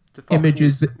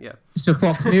 images that So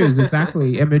Fox News,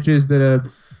 exactly. Images that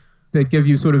give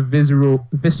you sort of visceral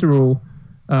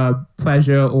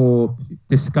pleasure or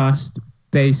disgust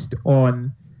based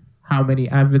on how many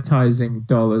advertising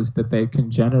dollars that they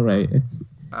can generate.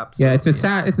 Absolutely. Yeah, it's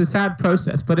a sad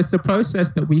process, but it's a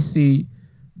process that we see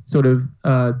sort of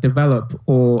develop,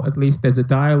 or at least there's a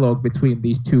dialogue between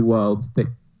these two worlds that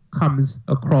comes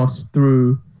across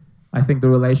through, I think, the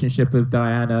relationship of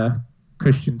Diana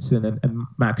Christensen and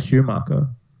Max Schumacher.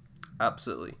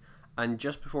 Absolutely. And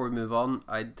just before we move on,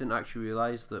 I didn't actually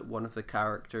realize that one of the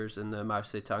characters in the Mao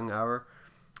Zedong Hour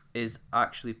is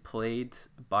actually played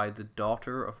by the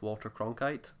daughter of Walter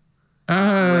Cronkite.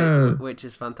 Which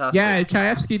is fantastic. Yeah,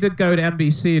 Chayefsky did go to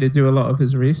NBC to do a lot of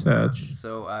his research.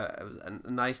 So it was a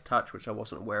nice touch, which I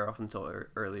wasn't aware of until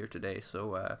earlier today.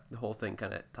 So the whole thing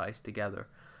kind of ties together.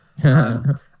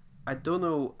 I don't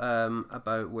know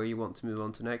about where you want to move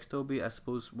on to next, Toby. I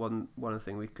suppose one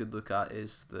thing we could look at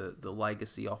is the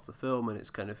legacy of the film and its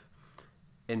kind of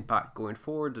impact going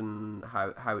forward and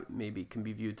how it maybe can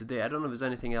be viewed today. I don't know if there's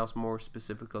anything else more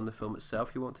specific on the film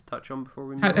itself you want to touch on before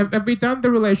we move on. Have we done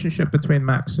the relationship between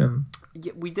Max and...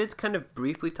 Yeah, we did kind of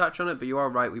briefly touch on it, but you are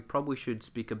right. We probably should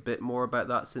speak a bit more about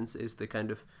that since it is the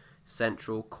kind of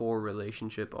central core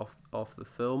relationship of the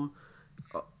film.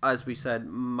 As we said,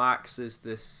 Max is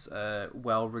this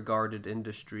well-regarded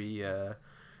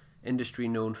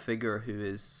industry-known figure who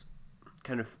is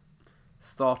kind of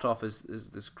thought of as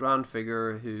this grand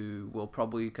figure who will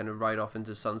probably kind of ride off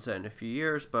into sunset in a few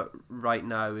years, but right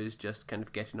now is just kind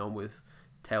of getting on with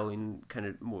telling kind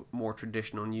of more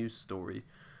traditional news story.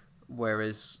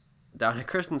 Whereas Diana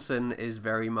Christensen is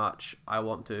very much, I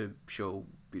want to show,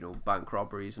 bank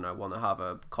robberies, and I want to have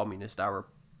a communist hour,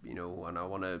 and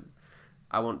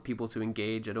I want people to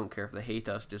engage. I don't care if they hate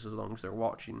us, just as long as they're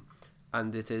watching.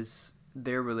 And it is,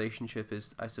 their relationship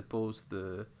is, I suppose,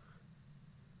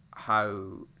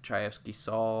 how Chayefsky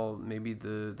saw maybe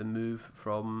the move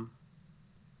from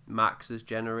Max's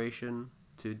generation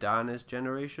to Diana's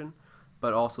generation,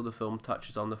 but also the film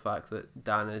touches on the fact that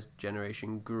Diana's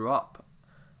generation grew up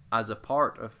as a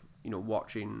part of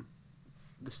watching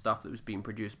the stuff that was being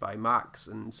produced by Max,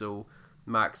 and so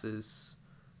Max is,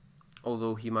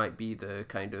 although he might be the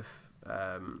kind of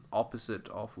opposite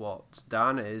of what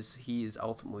Diana is, he is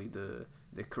ultimately the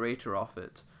creator of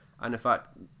it. And in fact,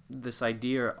 this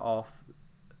idea at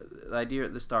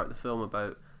the start of the film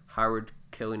about Howard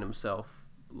killing himself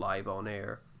live on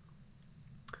air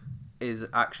is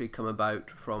actually come about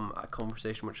from a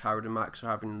conversation which Howard and Max are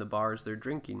having in the bars they're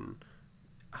drinking.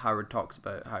 Howard talks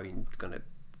about how he's going to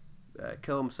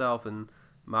kill himself, and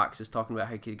Max is talking about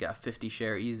how he could get a 50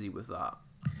 share easy with that.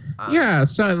 Yeah,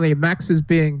 certainly Max is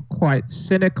being quite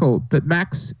cynical, but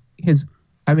Max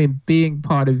being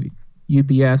part of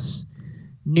UBS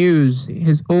News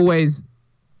has always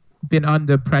been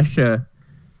under pressure,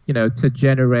 to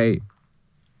generate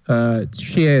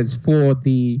shares for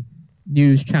the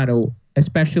news channel,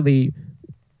 especially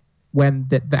when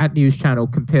that news channel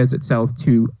compares itself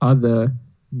to other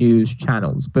news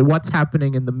channels. But what's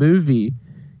happening in the movie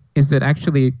is that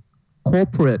actually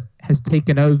corporate has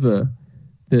taken over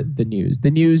the news.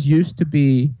 The news used to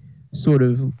be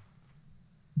the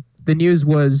news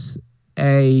was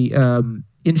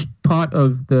part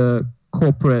of the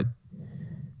corporate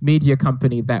media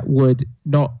company that would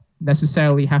not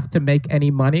necessarily have to make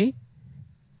any money.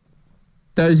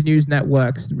 Those news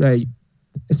networks, right,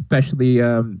 especially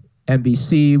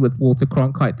NBC with Walter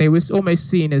Cronkite, they were almost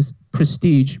seen as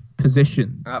prestige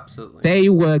positions. Absolutely. They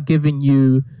were giving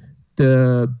you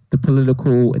the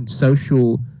political and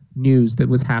social news that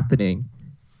was happening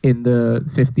in the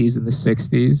 50s and the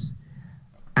 60s.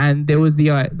 And there was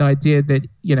the idea that,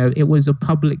 it was a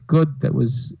public good that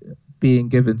was being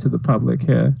given to the public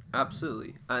here.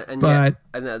 Absolutely. At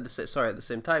the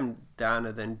same time,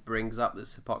 Diana then brings up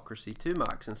this hypocrisy to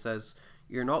Max and says,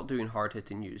 you're not doing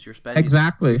hard-hitting news. You're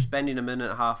spending a minute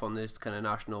and a half on this kind of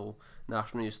national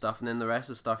news stuff, and then the rest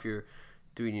of the stuff you're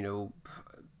doing,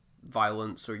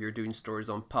 violence, or you're doing stories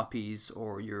on puppies,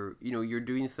 or you're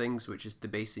doing things which is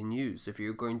debasing news. If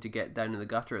you're going to get down in the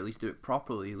gutter, at least do it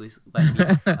properly.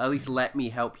 At least let me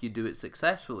help you do it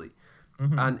successfully.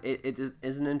 Mm-hmm. And it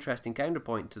is an interesting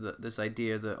counterpoint to this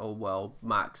idea that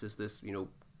Max is this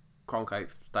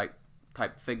Cronkite type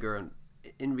figure, and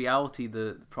in reality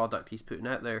the product he's putting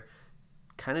out there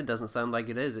kind of doesn't sound like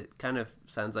it is. It kind of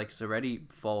sounds like it's already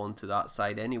fallen to that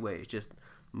side anyway. It's just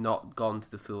not gone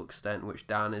to the full extent which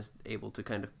Dan is able to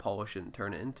kind of polish it and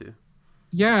turn it into.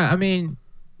 Yeah,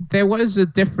 there was a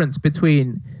difference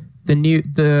between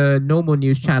the normal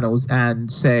news channels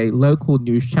and, say, local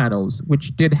news channels,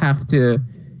 which did have to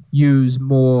use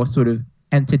more sort of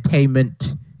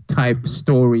entertainment type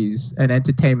stories and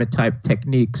entertainment type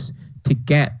techniques to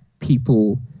get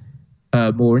people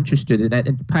more interested in it.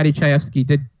 And Paddy Chayefsky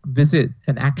did visit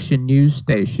an action news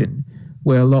station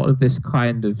where a lot of this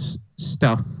kind of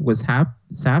stuff was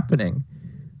happening.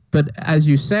 But as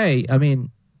you say, I mean,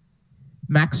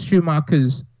 Max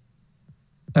Schumacher's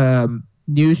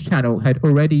news channel had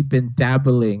already been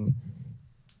dabbling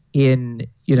in,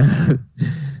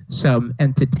 some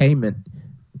entertainment.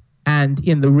 And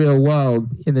in the real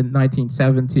world, in the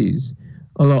 1970s,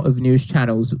 a lot of news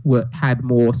channels had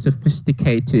more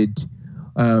sophisticated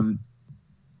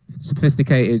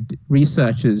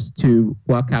researchers to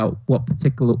work out what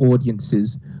particular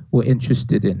audiences were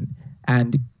interested in,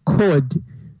 and could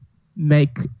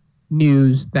make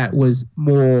news that was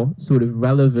more sort of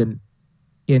relevant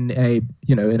in a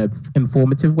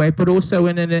informative way, but also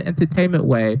in an entertainment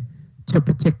way to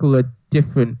particular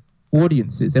different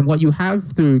audiences. And what you have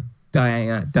through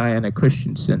Diana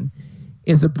Christensen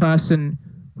is a person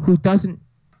who doesn't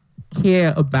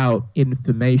care about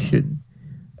information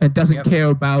and doesn't care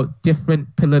about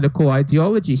different political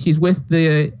ideologies. She's with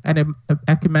the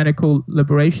Ecumenical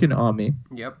Liberation Army.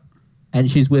 Yep. And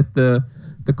she's with the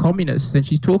communists, and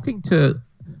she's talking to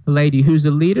a lady who's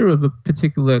a leader of a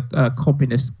particular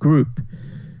communist group.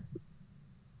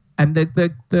 And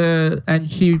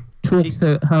and she talks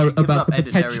to her about the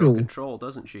potential control,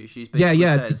 doesn't she? She's basically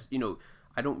says,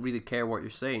 I don't really care what you're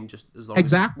saying, just as long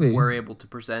as we're able to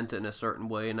present it in a certain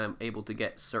way and I'm able to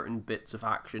get certain bits of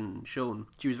action shown.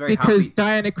 She was very happy. Because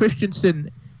Diana Christensen,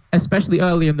 especially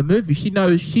early in the movie, she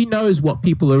knows what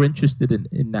people are interested in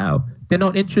now. They're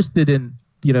not interested in,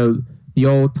 the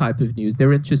old type of news.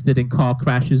 They're interested in car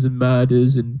crashes and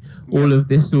murders and all of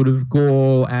this sort of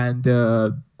gore and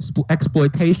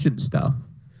exploitation stuff.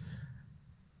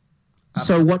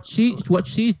 So what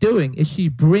she's doing is she's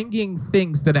bringing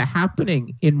things that are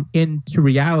happening into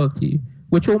reality,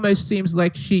 which almost seems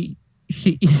like she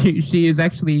is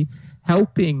actually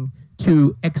helping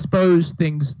to expose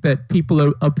things that people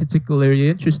are particularly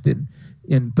interested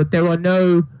in. But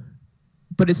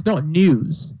it's not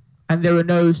news, and there are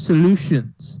no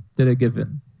solutions that are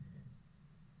given.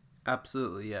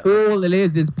 Absolutely, yeah. All it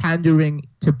is pandering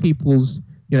to people's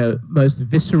most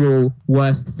visceral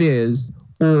worst fears,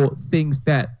 or things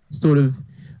that sort of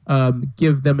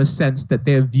give them a sense that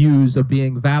their views are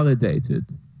being validated.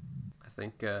 I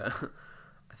think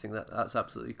that's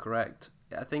absolutely correct.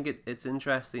 I think it's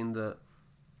interesting that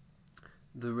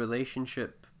the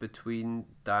relationship between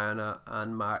Diana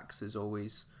and Max is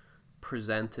always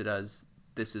presented as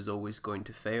this is always going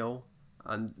to fail,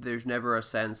 and there's never a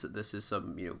sense that this is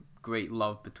some great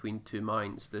love between two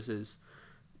minds. This is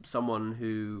someone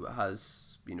who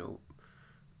has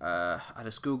had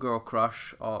a schoolgirl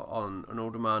crush on an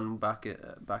older man back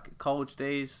at college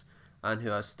days, and who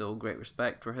has still great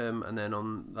respect for him. And then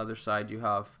on the other side you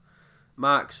have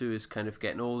Max, who is kind of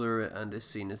getting older and is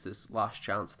seen as this last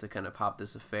chance to kind of have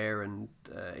this affair and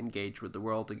engage with the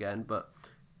world again. But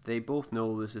they both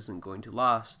know this isn't going to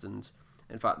last. And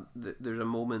in fact, there's a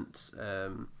moment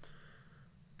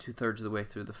 2/3 of the way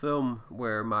through the film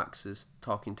where Max is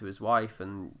talking to his wife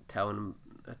and telling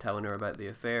her about the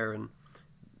affair, and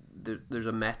there's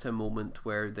a meta moment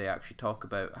where they actually talk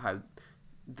about how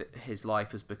his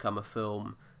life has become a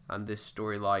film, and this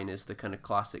storyline is the kind of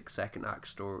classic second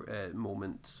act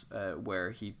moment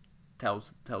where he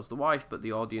tells the wife, but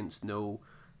the audience know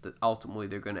that ultimately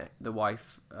the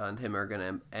wife and him are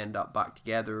gonna end up back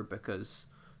together, because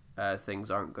things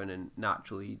aren't going to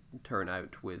naturally turn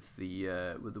out with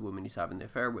the woman he's having the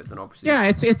affair with. And obviously,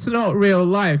 it's not real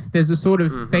life. There's a sort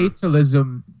of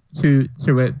fatalism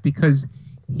to it, because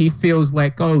he feels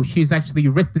like, she's actually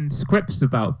written scripts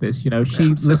about this. She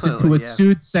listened to a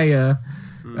soothsayer,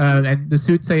 and the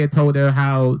soothsayer told her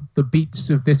how the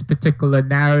beats of this particular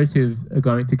narrative are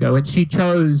going to go, and she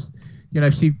chose.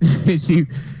 She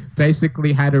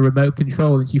basically had a remote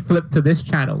control, and she flipped to this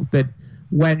channel. But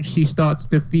when she starts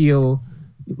to feel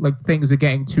like things are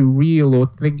getting too real, or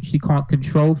think she can't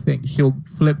control things, she'll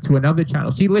flip to another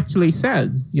channel. She literally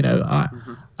says, I'm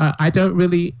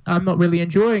not really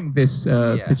enjoying this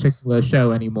particular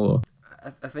show anymore.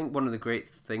 I think one of the great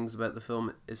things about the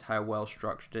film is how well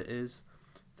structured it is.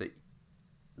 That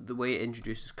the way it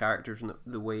introduces characters and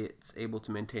the way it's able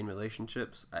to maintain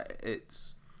relationships,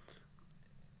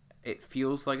 it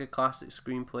feels like a classic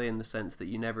screenplay in the sense that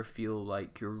you never feel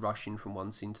like you're rushing from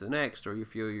one scene to the next, or you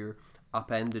feel you're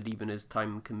upended even as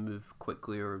time can move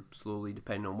quickly or slowly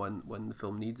depending on when the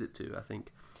film needs it to. I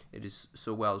think it is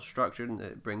so well structured, and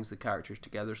it brings the characters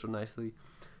together so nicely.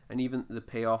 And even the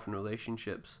payoff in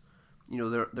relationships,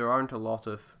 there aren't a lot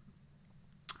of...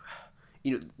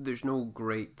 there's no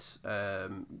great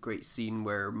scene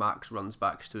where Max runs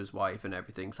back to his wife and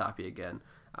everything's happy again,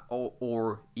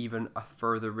 or even a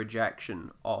further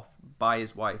rejection by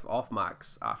his wife of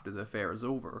Max after the affair is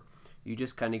over. You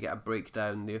just kind of get a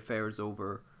breakdown. The affair is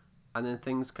over, and then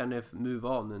things kind of move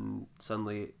on, and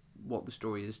suddenly what the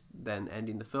story is then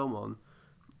ending the film on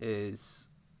is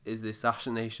the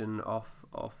assassination of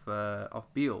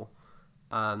Beale,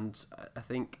 and I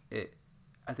think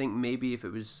maybe if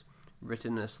it was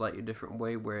written in a slightly different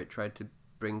way, where it tried to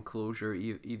bring closure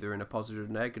either in a positive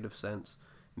or negative sense,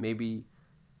 maybe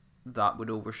that would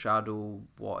overshadow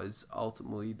what is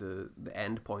ultimately the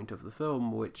end point of the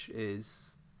film, which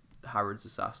is Howard's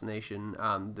assassination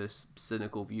and this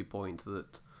cynical viewpoint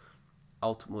that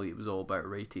ultimately it was all about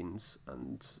ratings,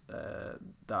 and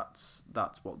that's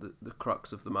what the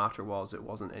crux of the matter was. It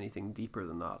wasn't anything deeper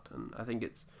than that, and I think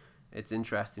it's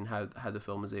interesting how the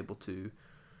film is able to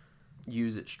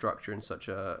use its structure in such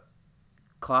a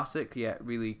classic yet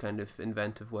really kind of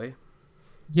inventive way.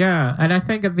 Yeah, and I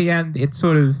think at the end it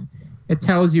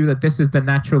tells you that this is the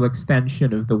natural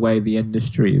extension of the way the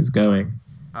industry is going.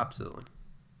 Absolutely.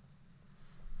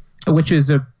 Which is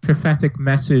a prophetic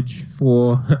message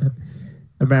for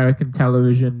American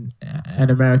television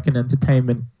and American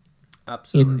entertainment.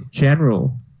 Absolutely. In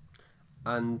general.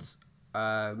 And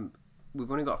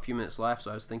we've only got a few minutes left, so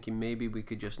I was thinking maybe we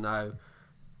could just now,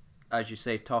 as you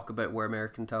say, talk about where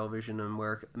American television and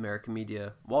where American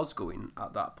media was going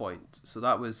at that point. So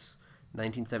that was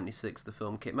 1976, the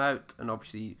film came out, and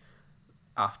obviously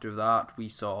after that we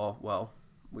saw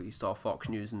Fox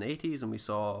News in the 80s, and we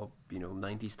saw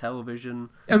 90s television.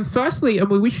 And firstly,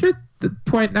 we should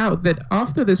point out that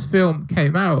after this film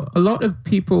came out, a lot of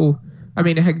people,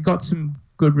 it had got some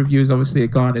good reviews, obviously it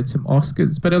garnered some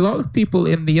Oscars, but a lot of people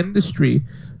in the industry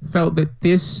felt that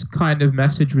this kind of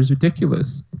message was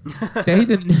ridiculous. They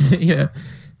didn't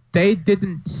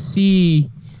see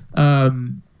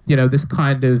this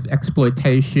kind of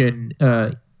exploitation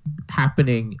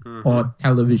happening on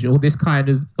television, or this kind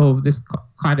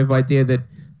of idea that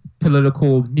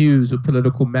political news or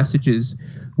political messages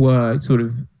were sort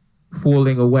of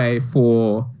falling away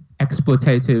for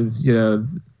exploitative,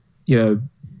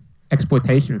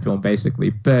 exploitation film, basically.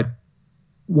 But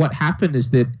what happened is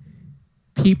that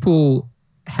people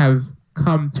have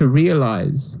come to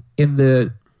realize in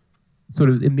the sort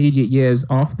of immediate years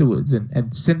afterwards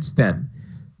and since then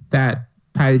that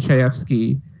Paddy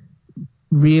Chayefsky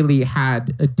really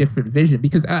had a different vision,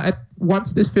 because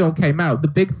once this film came out, the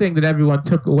big thing that everyone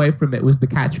took away from it was the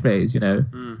catchphrase,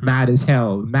 mad as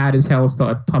hell. Mad as hell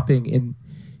started popping in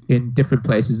different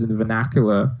places in the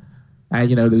vernacular.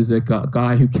 And, there was a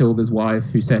guy who killed his wife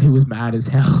who said he was mad as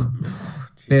hell.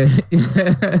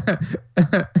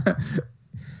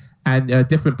 And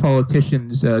different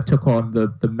politicians took on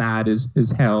the mad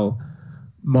as hell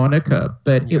moniker.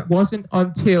 But it wasn't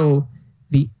until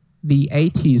the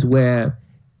 80s where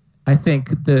I think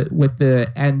with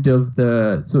the end of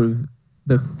the sort of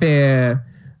the fair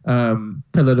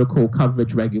political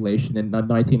coverage regulation in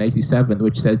 1987,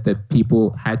 which said that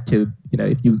people had to,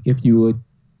 if you were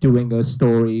doing a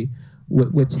story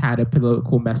which had a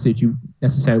political message, you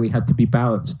necessarily had to be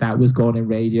balanced. That was gone in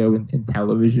radio and in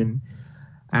television,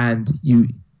 and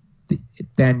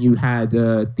then you had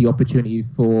the opportunity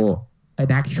for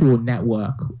an actual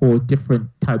network or different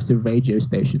types of radio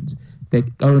stations that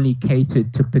only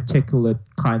catered to particular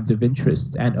kinds of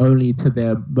interests and only to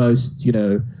their most,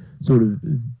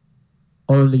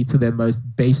 only to their most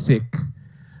basic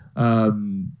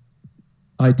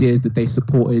ideas that they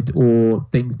supported or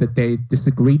things that they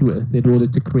disagreed with, in order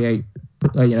to create,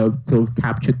 sort of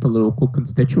captured political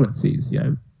constituencies.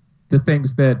 The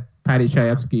things that Paddy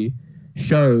Chayefsky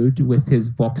showed with his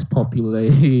Vox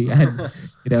Populi and,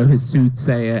 his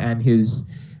Soothsayer and his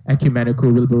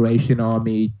Ecumenical Liberation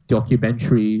Army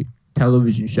documentary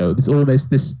television show. There's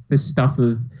almost this stuff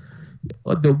of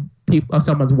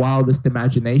someone's wildest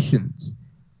imaginations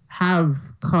have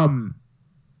come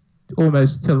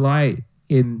almost to light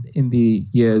in the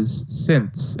years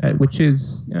since, which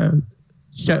is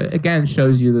again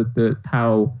shows you that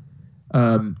how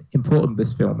important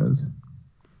this film is.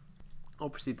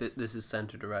 Obviously, this is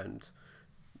centered around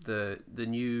the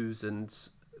news and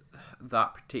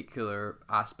that particular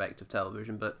aspect of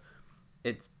television, but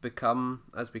it's become,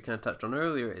 as we kind of touched on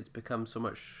earlier, it's become so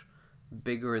much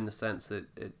bigger in the sense that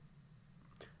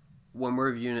when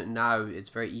we're viewing it now, it's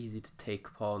very easy to take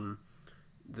upon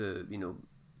the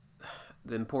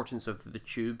importance of the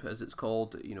tube, as it's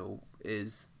called,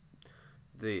 is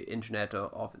the internet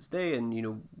of its day, and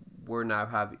we're now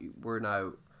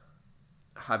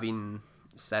having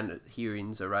Senate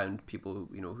hearings around people,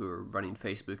 who are running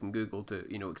Facebook and Google to,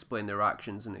 explain their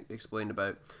actions and explain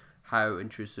about how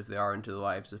intrusive they are into the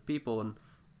lives of people. And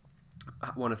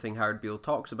one thing Howard Beale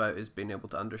talks about is being able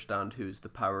to understand who's the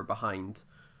power behind,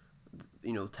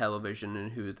 television,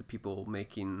 and who are the people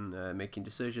making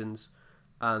decisions.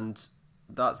 And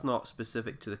that's not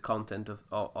specific to the content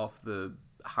of the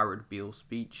Howard Beale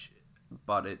speech,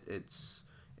 but it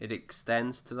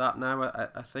extends to that now.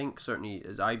 I think, certainly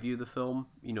as I view the film,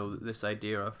 this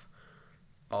idea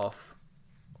of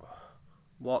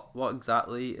what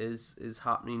exactly is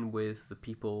happening with the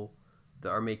people that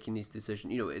are making these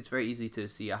decisions. It's very easy to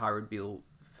see a Howard Beale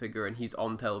figure, and he's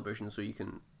on television, so you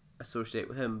can associate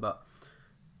with him. But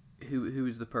who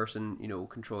is the person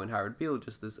controlling Howard Beale?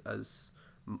 Just as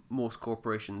most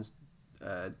corporations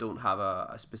don't have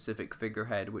a specific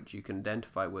figurehead which you can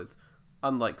identify with,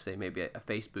 unlike, say, maybe a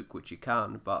Facebook, which you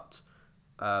can. But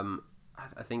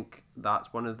I think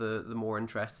that's one of the more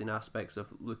interesting aspects of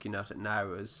looking at it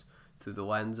now, is through the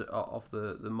lens of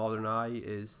the modern eye,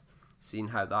 is seeing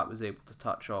how that was able to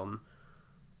touch on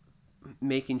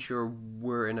making sure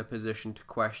we're in a position to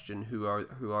question who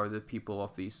are the people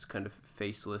of these kind of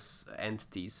faceless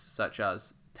entities, such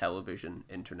as television,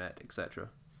 internet, etc.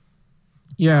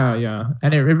 Yeah,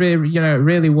 and it really, it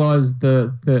really was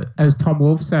the as Tom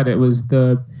Wolfe said, it was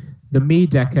the me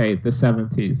decade, the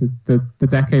 70s, the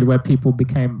decade where people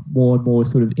became more and more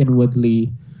sort of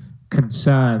inwardly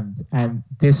concerned, and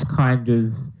this kind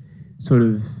of sort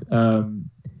of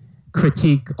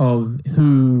critique of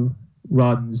who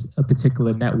runs a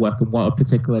particular network and what a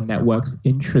particular network's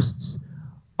interests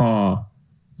are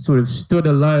sort of stood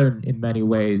alone in many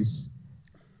ways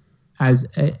as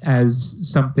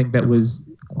something that was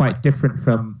quite different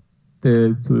from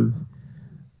the sort of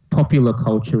popular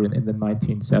culture in the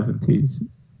 1970s.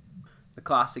 The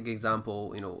classic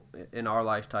example, in our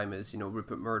lifetime is,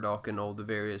 Rupert Murdoch and all the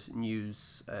various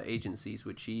news agencies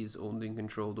which he's owned and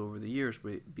controlled over the years,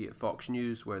 be it Fox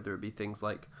News, where there be things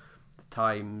like the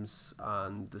Times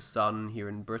and the Sun here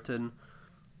in Britain.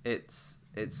 It's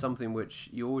something which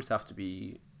you always have to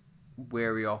be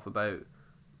wary of about.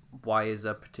 Why is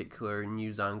a particular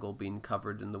news angle being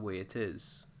covered in the way it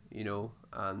is,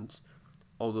 and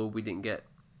although we didn't get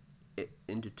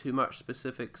into too much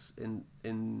specifics in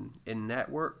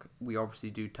Network, we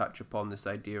obviously do touch upon this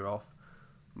idea of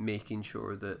making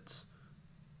sure that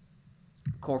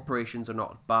corporations are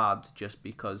not bad just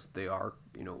because they are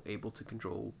able to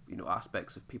control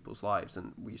aspects of people's lives.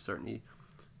 And we certainly,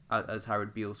 as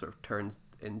Howard Beale sort of turns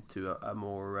into a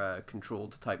more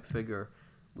controlled type figure,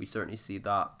 we certainly see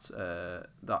that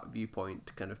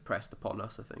viewpoint kind of pressed upon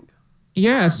us, I think.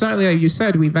 Yeah, certainly. Like you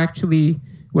said, we're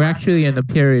actually in a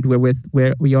period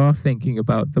where we are thinking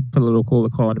about the political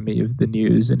economy of the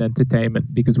news and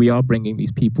entertainment, because we are bringing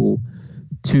these people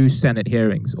to Senate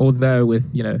hearings, although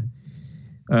with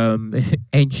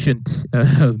ancient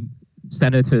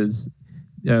senators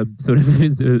sort of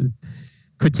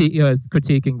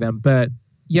critiquing them. But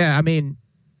yeah, I mean,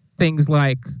 things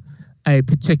like a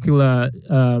particular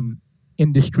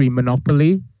industry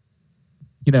monopoly.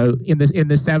 In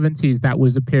the 70s, that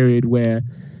was a period where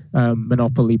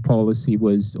monopoly policy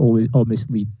was always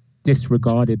obviously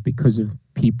disregarded because of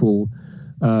people,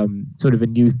 sort of a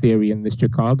new theory in the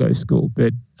Chicago school.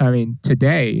 But I mean,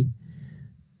 today,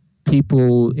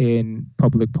 people in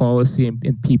public policy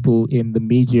and people in the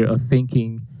media are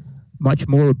thinking much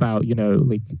more about,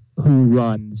 like who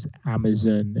runs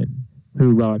Amazon and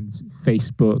who runs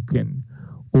Facebook and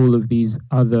all of these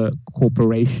other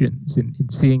corporations, and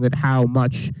seeing that how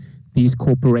much these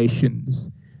corporations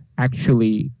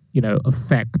actually,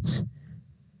 affect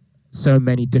so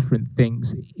many different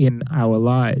things in our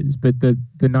lives. But the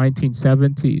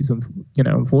 1970s,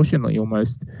 unfortunately,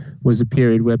 almost was a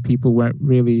period where people weren't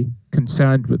really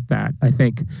concerned with that. I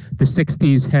think the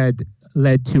 60s had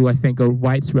led to, I think, a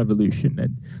rights revolution,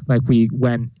 and like we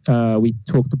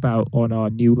talked about on our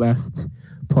New Left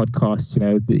podcast,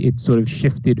 it sort of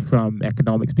shifted from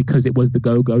economics, because it was the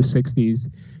go-go 60s,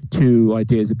 to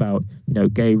ideas about,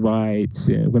 gay rights,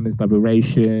 women's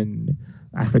liberation,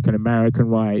 African American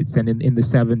rights. And in the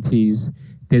 70s,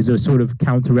 there's a sort of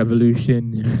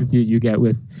counter-revolution you get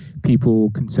with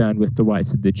people concerned with the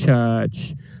rights of the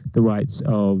church, the rights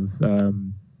of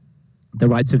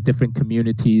different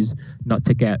communities, not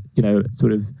to get,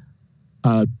 sort of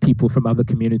people from other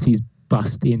communities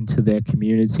bust into their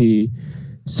community.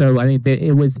 So I think that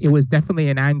it was definitely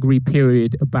an angry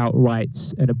period about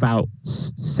rights and about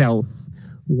self,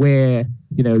 where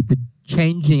the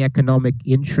changing economic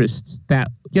interests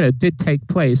that did take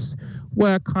place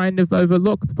were kind of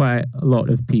overlooked by a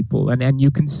lot of people, and you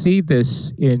can see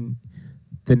this in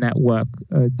the network,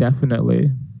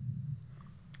 definitely.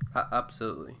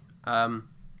 Absolutely.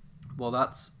 Well,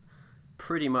 that's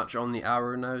pretty much on the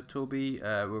hour now, Toby.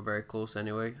 We're very close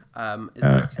anyway. Is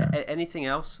there anything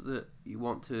else that you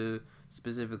want to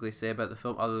specifically say about the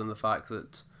film, other than the fact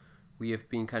that we have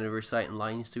been kind of reciting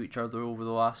lines to each other over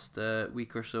the last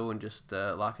week or so, and just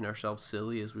laughing ourselves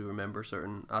silly as we remember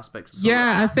certain aspects of the film?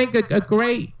 Yeah, I think a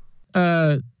great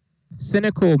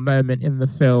cynical moment in the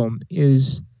film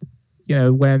is,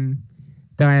 when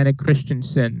Diana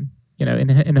Christensen,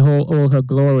 in all her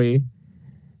glory,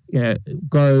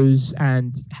 goes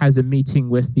and has a meeting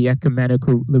with the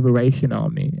Ecumenical Liberation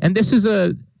Army. And this is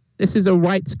a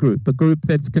rights group, a group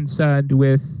that's concerned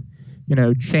with,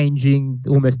 changing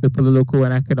almost the political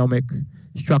and economic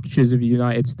structures of the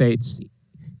United States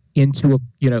into a,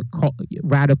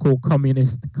 radical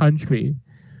communist country.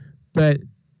 But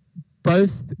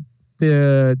both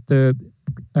the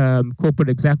corporate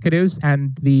executives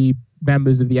and the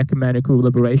members of the Ecumenical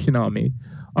Liberation Army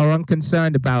are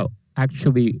unconcerned about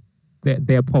actually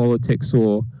their politics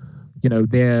or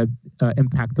their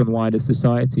impact on wider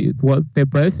society. What they're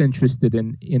both interested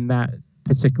in that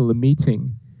particular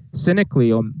meeting,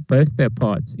 cynically on both their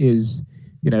parts, is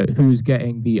who's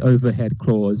getting the overhead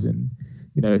clause and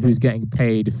who's getting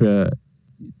paid for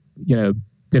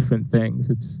different things.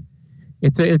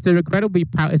 It's an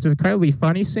incredibly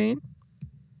funny scene,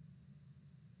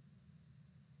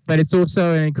 but it's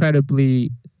also an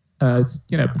incredibly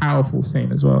powerful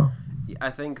scene as well. I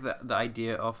think that the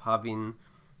idea of having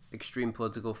extreme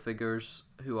political figures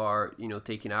who are,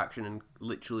 taking action and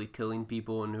literally killing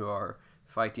people, and who are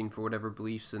fighting for whatever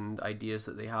beliefs and ideas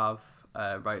that they have,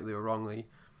 rightly or wrongly,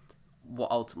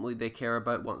 what ultimately they care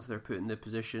about once they're put in the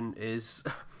position is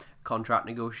contract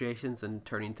negotiations and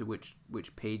turning to which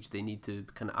page they need to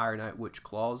kind of iron out which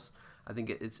clause. I think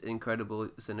it's incredibly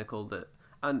cynical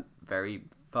and very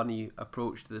funny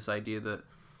approach to this idea that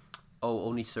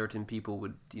only certain people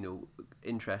would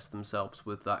interest themselves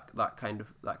with that kind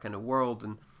of world,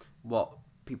 and what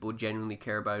people genuinely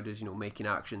care about is making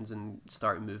actions and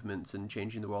starting movements and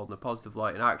changing the world in a positive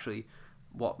light. And actually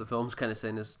what the film's kind of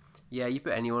saying is, yeah, you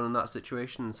put anyone in that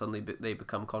situation and suddenly they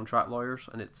become contract lawyers,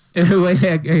 and it's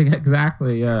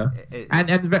exactly, yeah.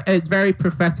 And it's very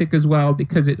prophetic as well,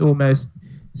 because it almost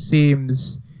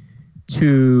seems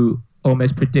to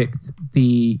almost predict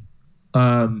the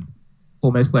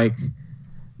almost like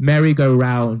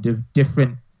merry-go-round of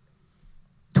different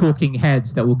talking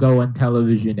heads that will go on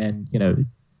television and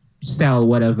sell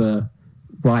whatever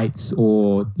rights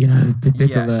or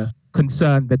particular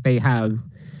concern that they have,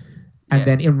 and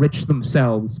then enrich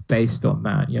themselves based on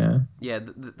that. Yeah,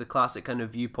 the classic kind of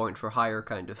viewpoint for hire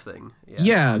kind of thing.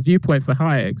 Yeah, viewpoint for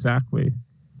hire, exactly.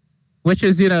 Which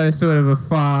is sort of a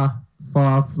far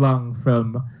flung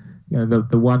from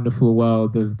the wonderful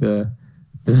world of the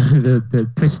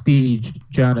prestige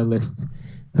journalists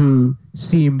who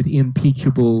seemed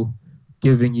impeachable,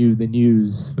 giving you the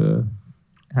news for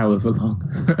however long.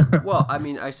 Well, I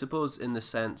mean, I suppose in the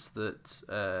sense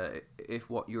that if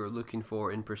what you're looking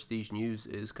for in prestige news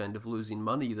is kind of losing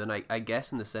money, then I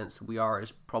guess in the sense we are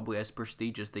probably as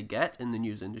prestige as they get in the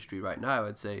news industry right now,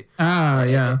 I'd say.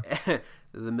 Yeah.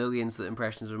 The millions that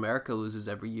Impressions of America loses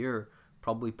every year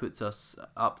probably puts us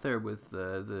up there with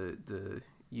the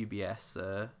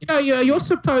UBS. You're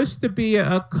supposed to be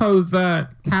a covert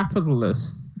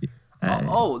capitalist.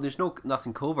 There's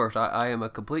nothing covert. I am a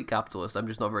complete capitalist. I'm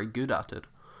just not very good at it.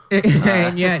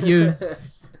 And yet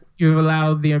you've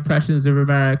allowed the Impressions of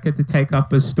America to take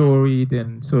up a storied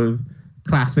and sort of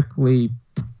classically,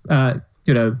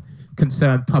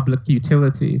 concerned public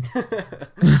utility.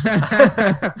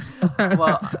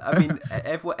 Well, I mean,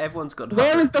 everyone's got to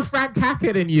Where is the Frank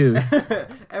Hackett in you?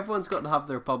 Everyone's got to have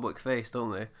their public face,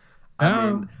 don't they? I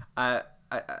mean, I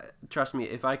trust me,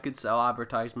 if I could sell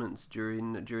advertisements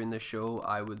during this show,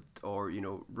 I would, or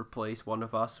replace one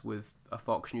of us with a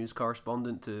Fox News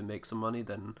correspondent to make some money,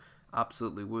 then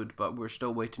absolutely would. But we're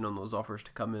still waiting on those offers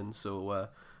to come in. So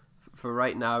for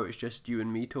right now, it's just you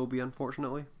and me, Toby,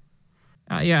 unfortunately.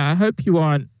 I hope you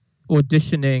aren't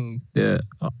auditioning the,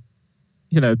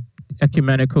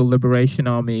 Ecumenical Liberation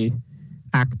Army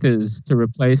actors to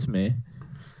replace me.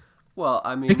 Well,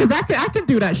 I mean, because I can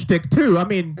do that shtick too. I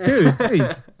mean, dude,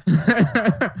 please.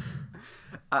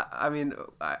 I mean,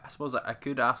 I suppose I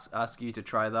could ask you to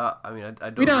try that. I mean, I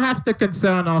don't. We don't have to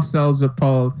concern ourselves with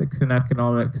politics and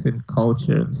economics and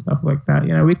culture and stuff like that.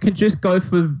 We can just go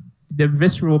for the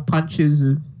visceral punches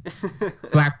of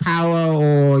Black Power,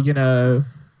 or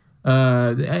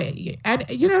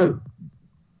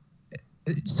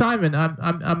Simon,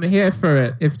 I'm here for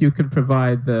it if you can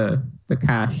provide the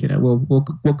cash. We'll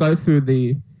go through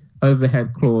the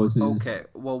overhead clauses. Okay,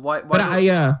 well, why But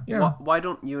why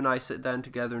don't you and I sit down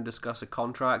together and discuss a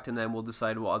contract, and then we'll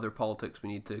decide what other politics we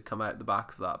need to come out the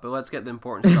back of that. But let's get the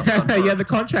important stuff done first. Yeah, the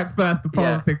contract first, the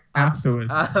politics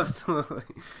afterwards. Absolutely,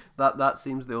 that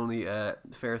seems the only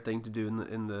fair thing to do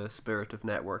in the spirit of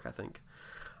Network, I think.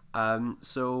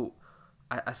 So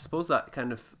I suppose that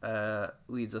kind of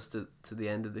leads us to the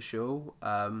end of the show.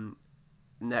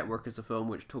 Network is a film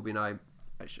which Toby and I'm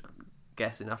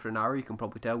guessing after an hour, you can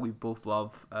probably tell we both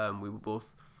love. We will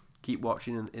both keep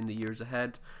watching in the years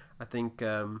ahead. I think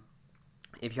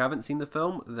if you haven't seen the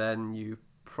film, then you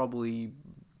probably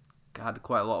had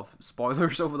quite a lot of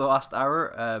spoilers over the last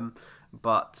hour.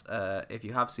 But if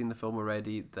you have seen the film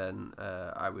already, then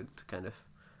I would kind of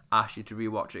ask you to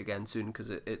rewatch it again soon, because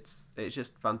it's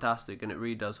just fantastic, and it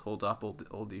really does hold up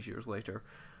all these years later.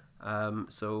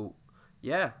 So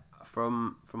yeah,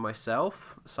 from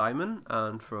myself, Simon,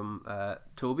 and from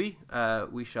Toby,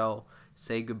 we shall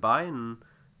say goodbye, and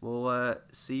we'll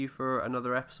see you for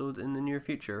another episode in the near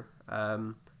future.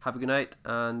 Have a good night,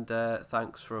 and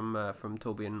thanks from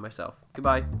Toby and myself.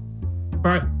 Goodbye.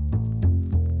 Bye.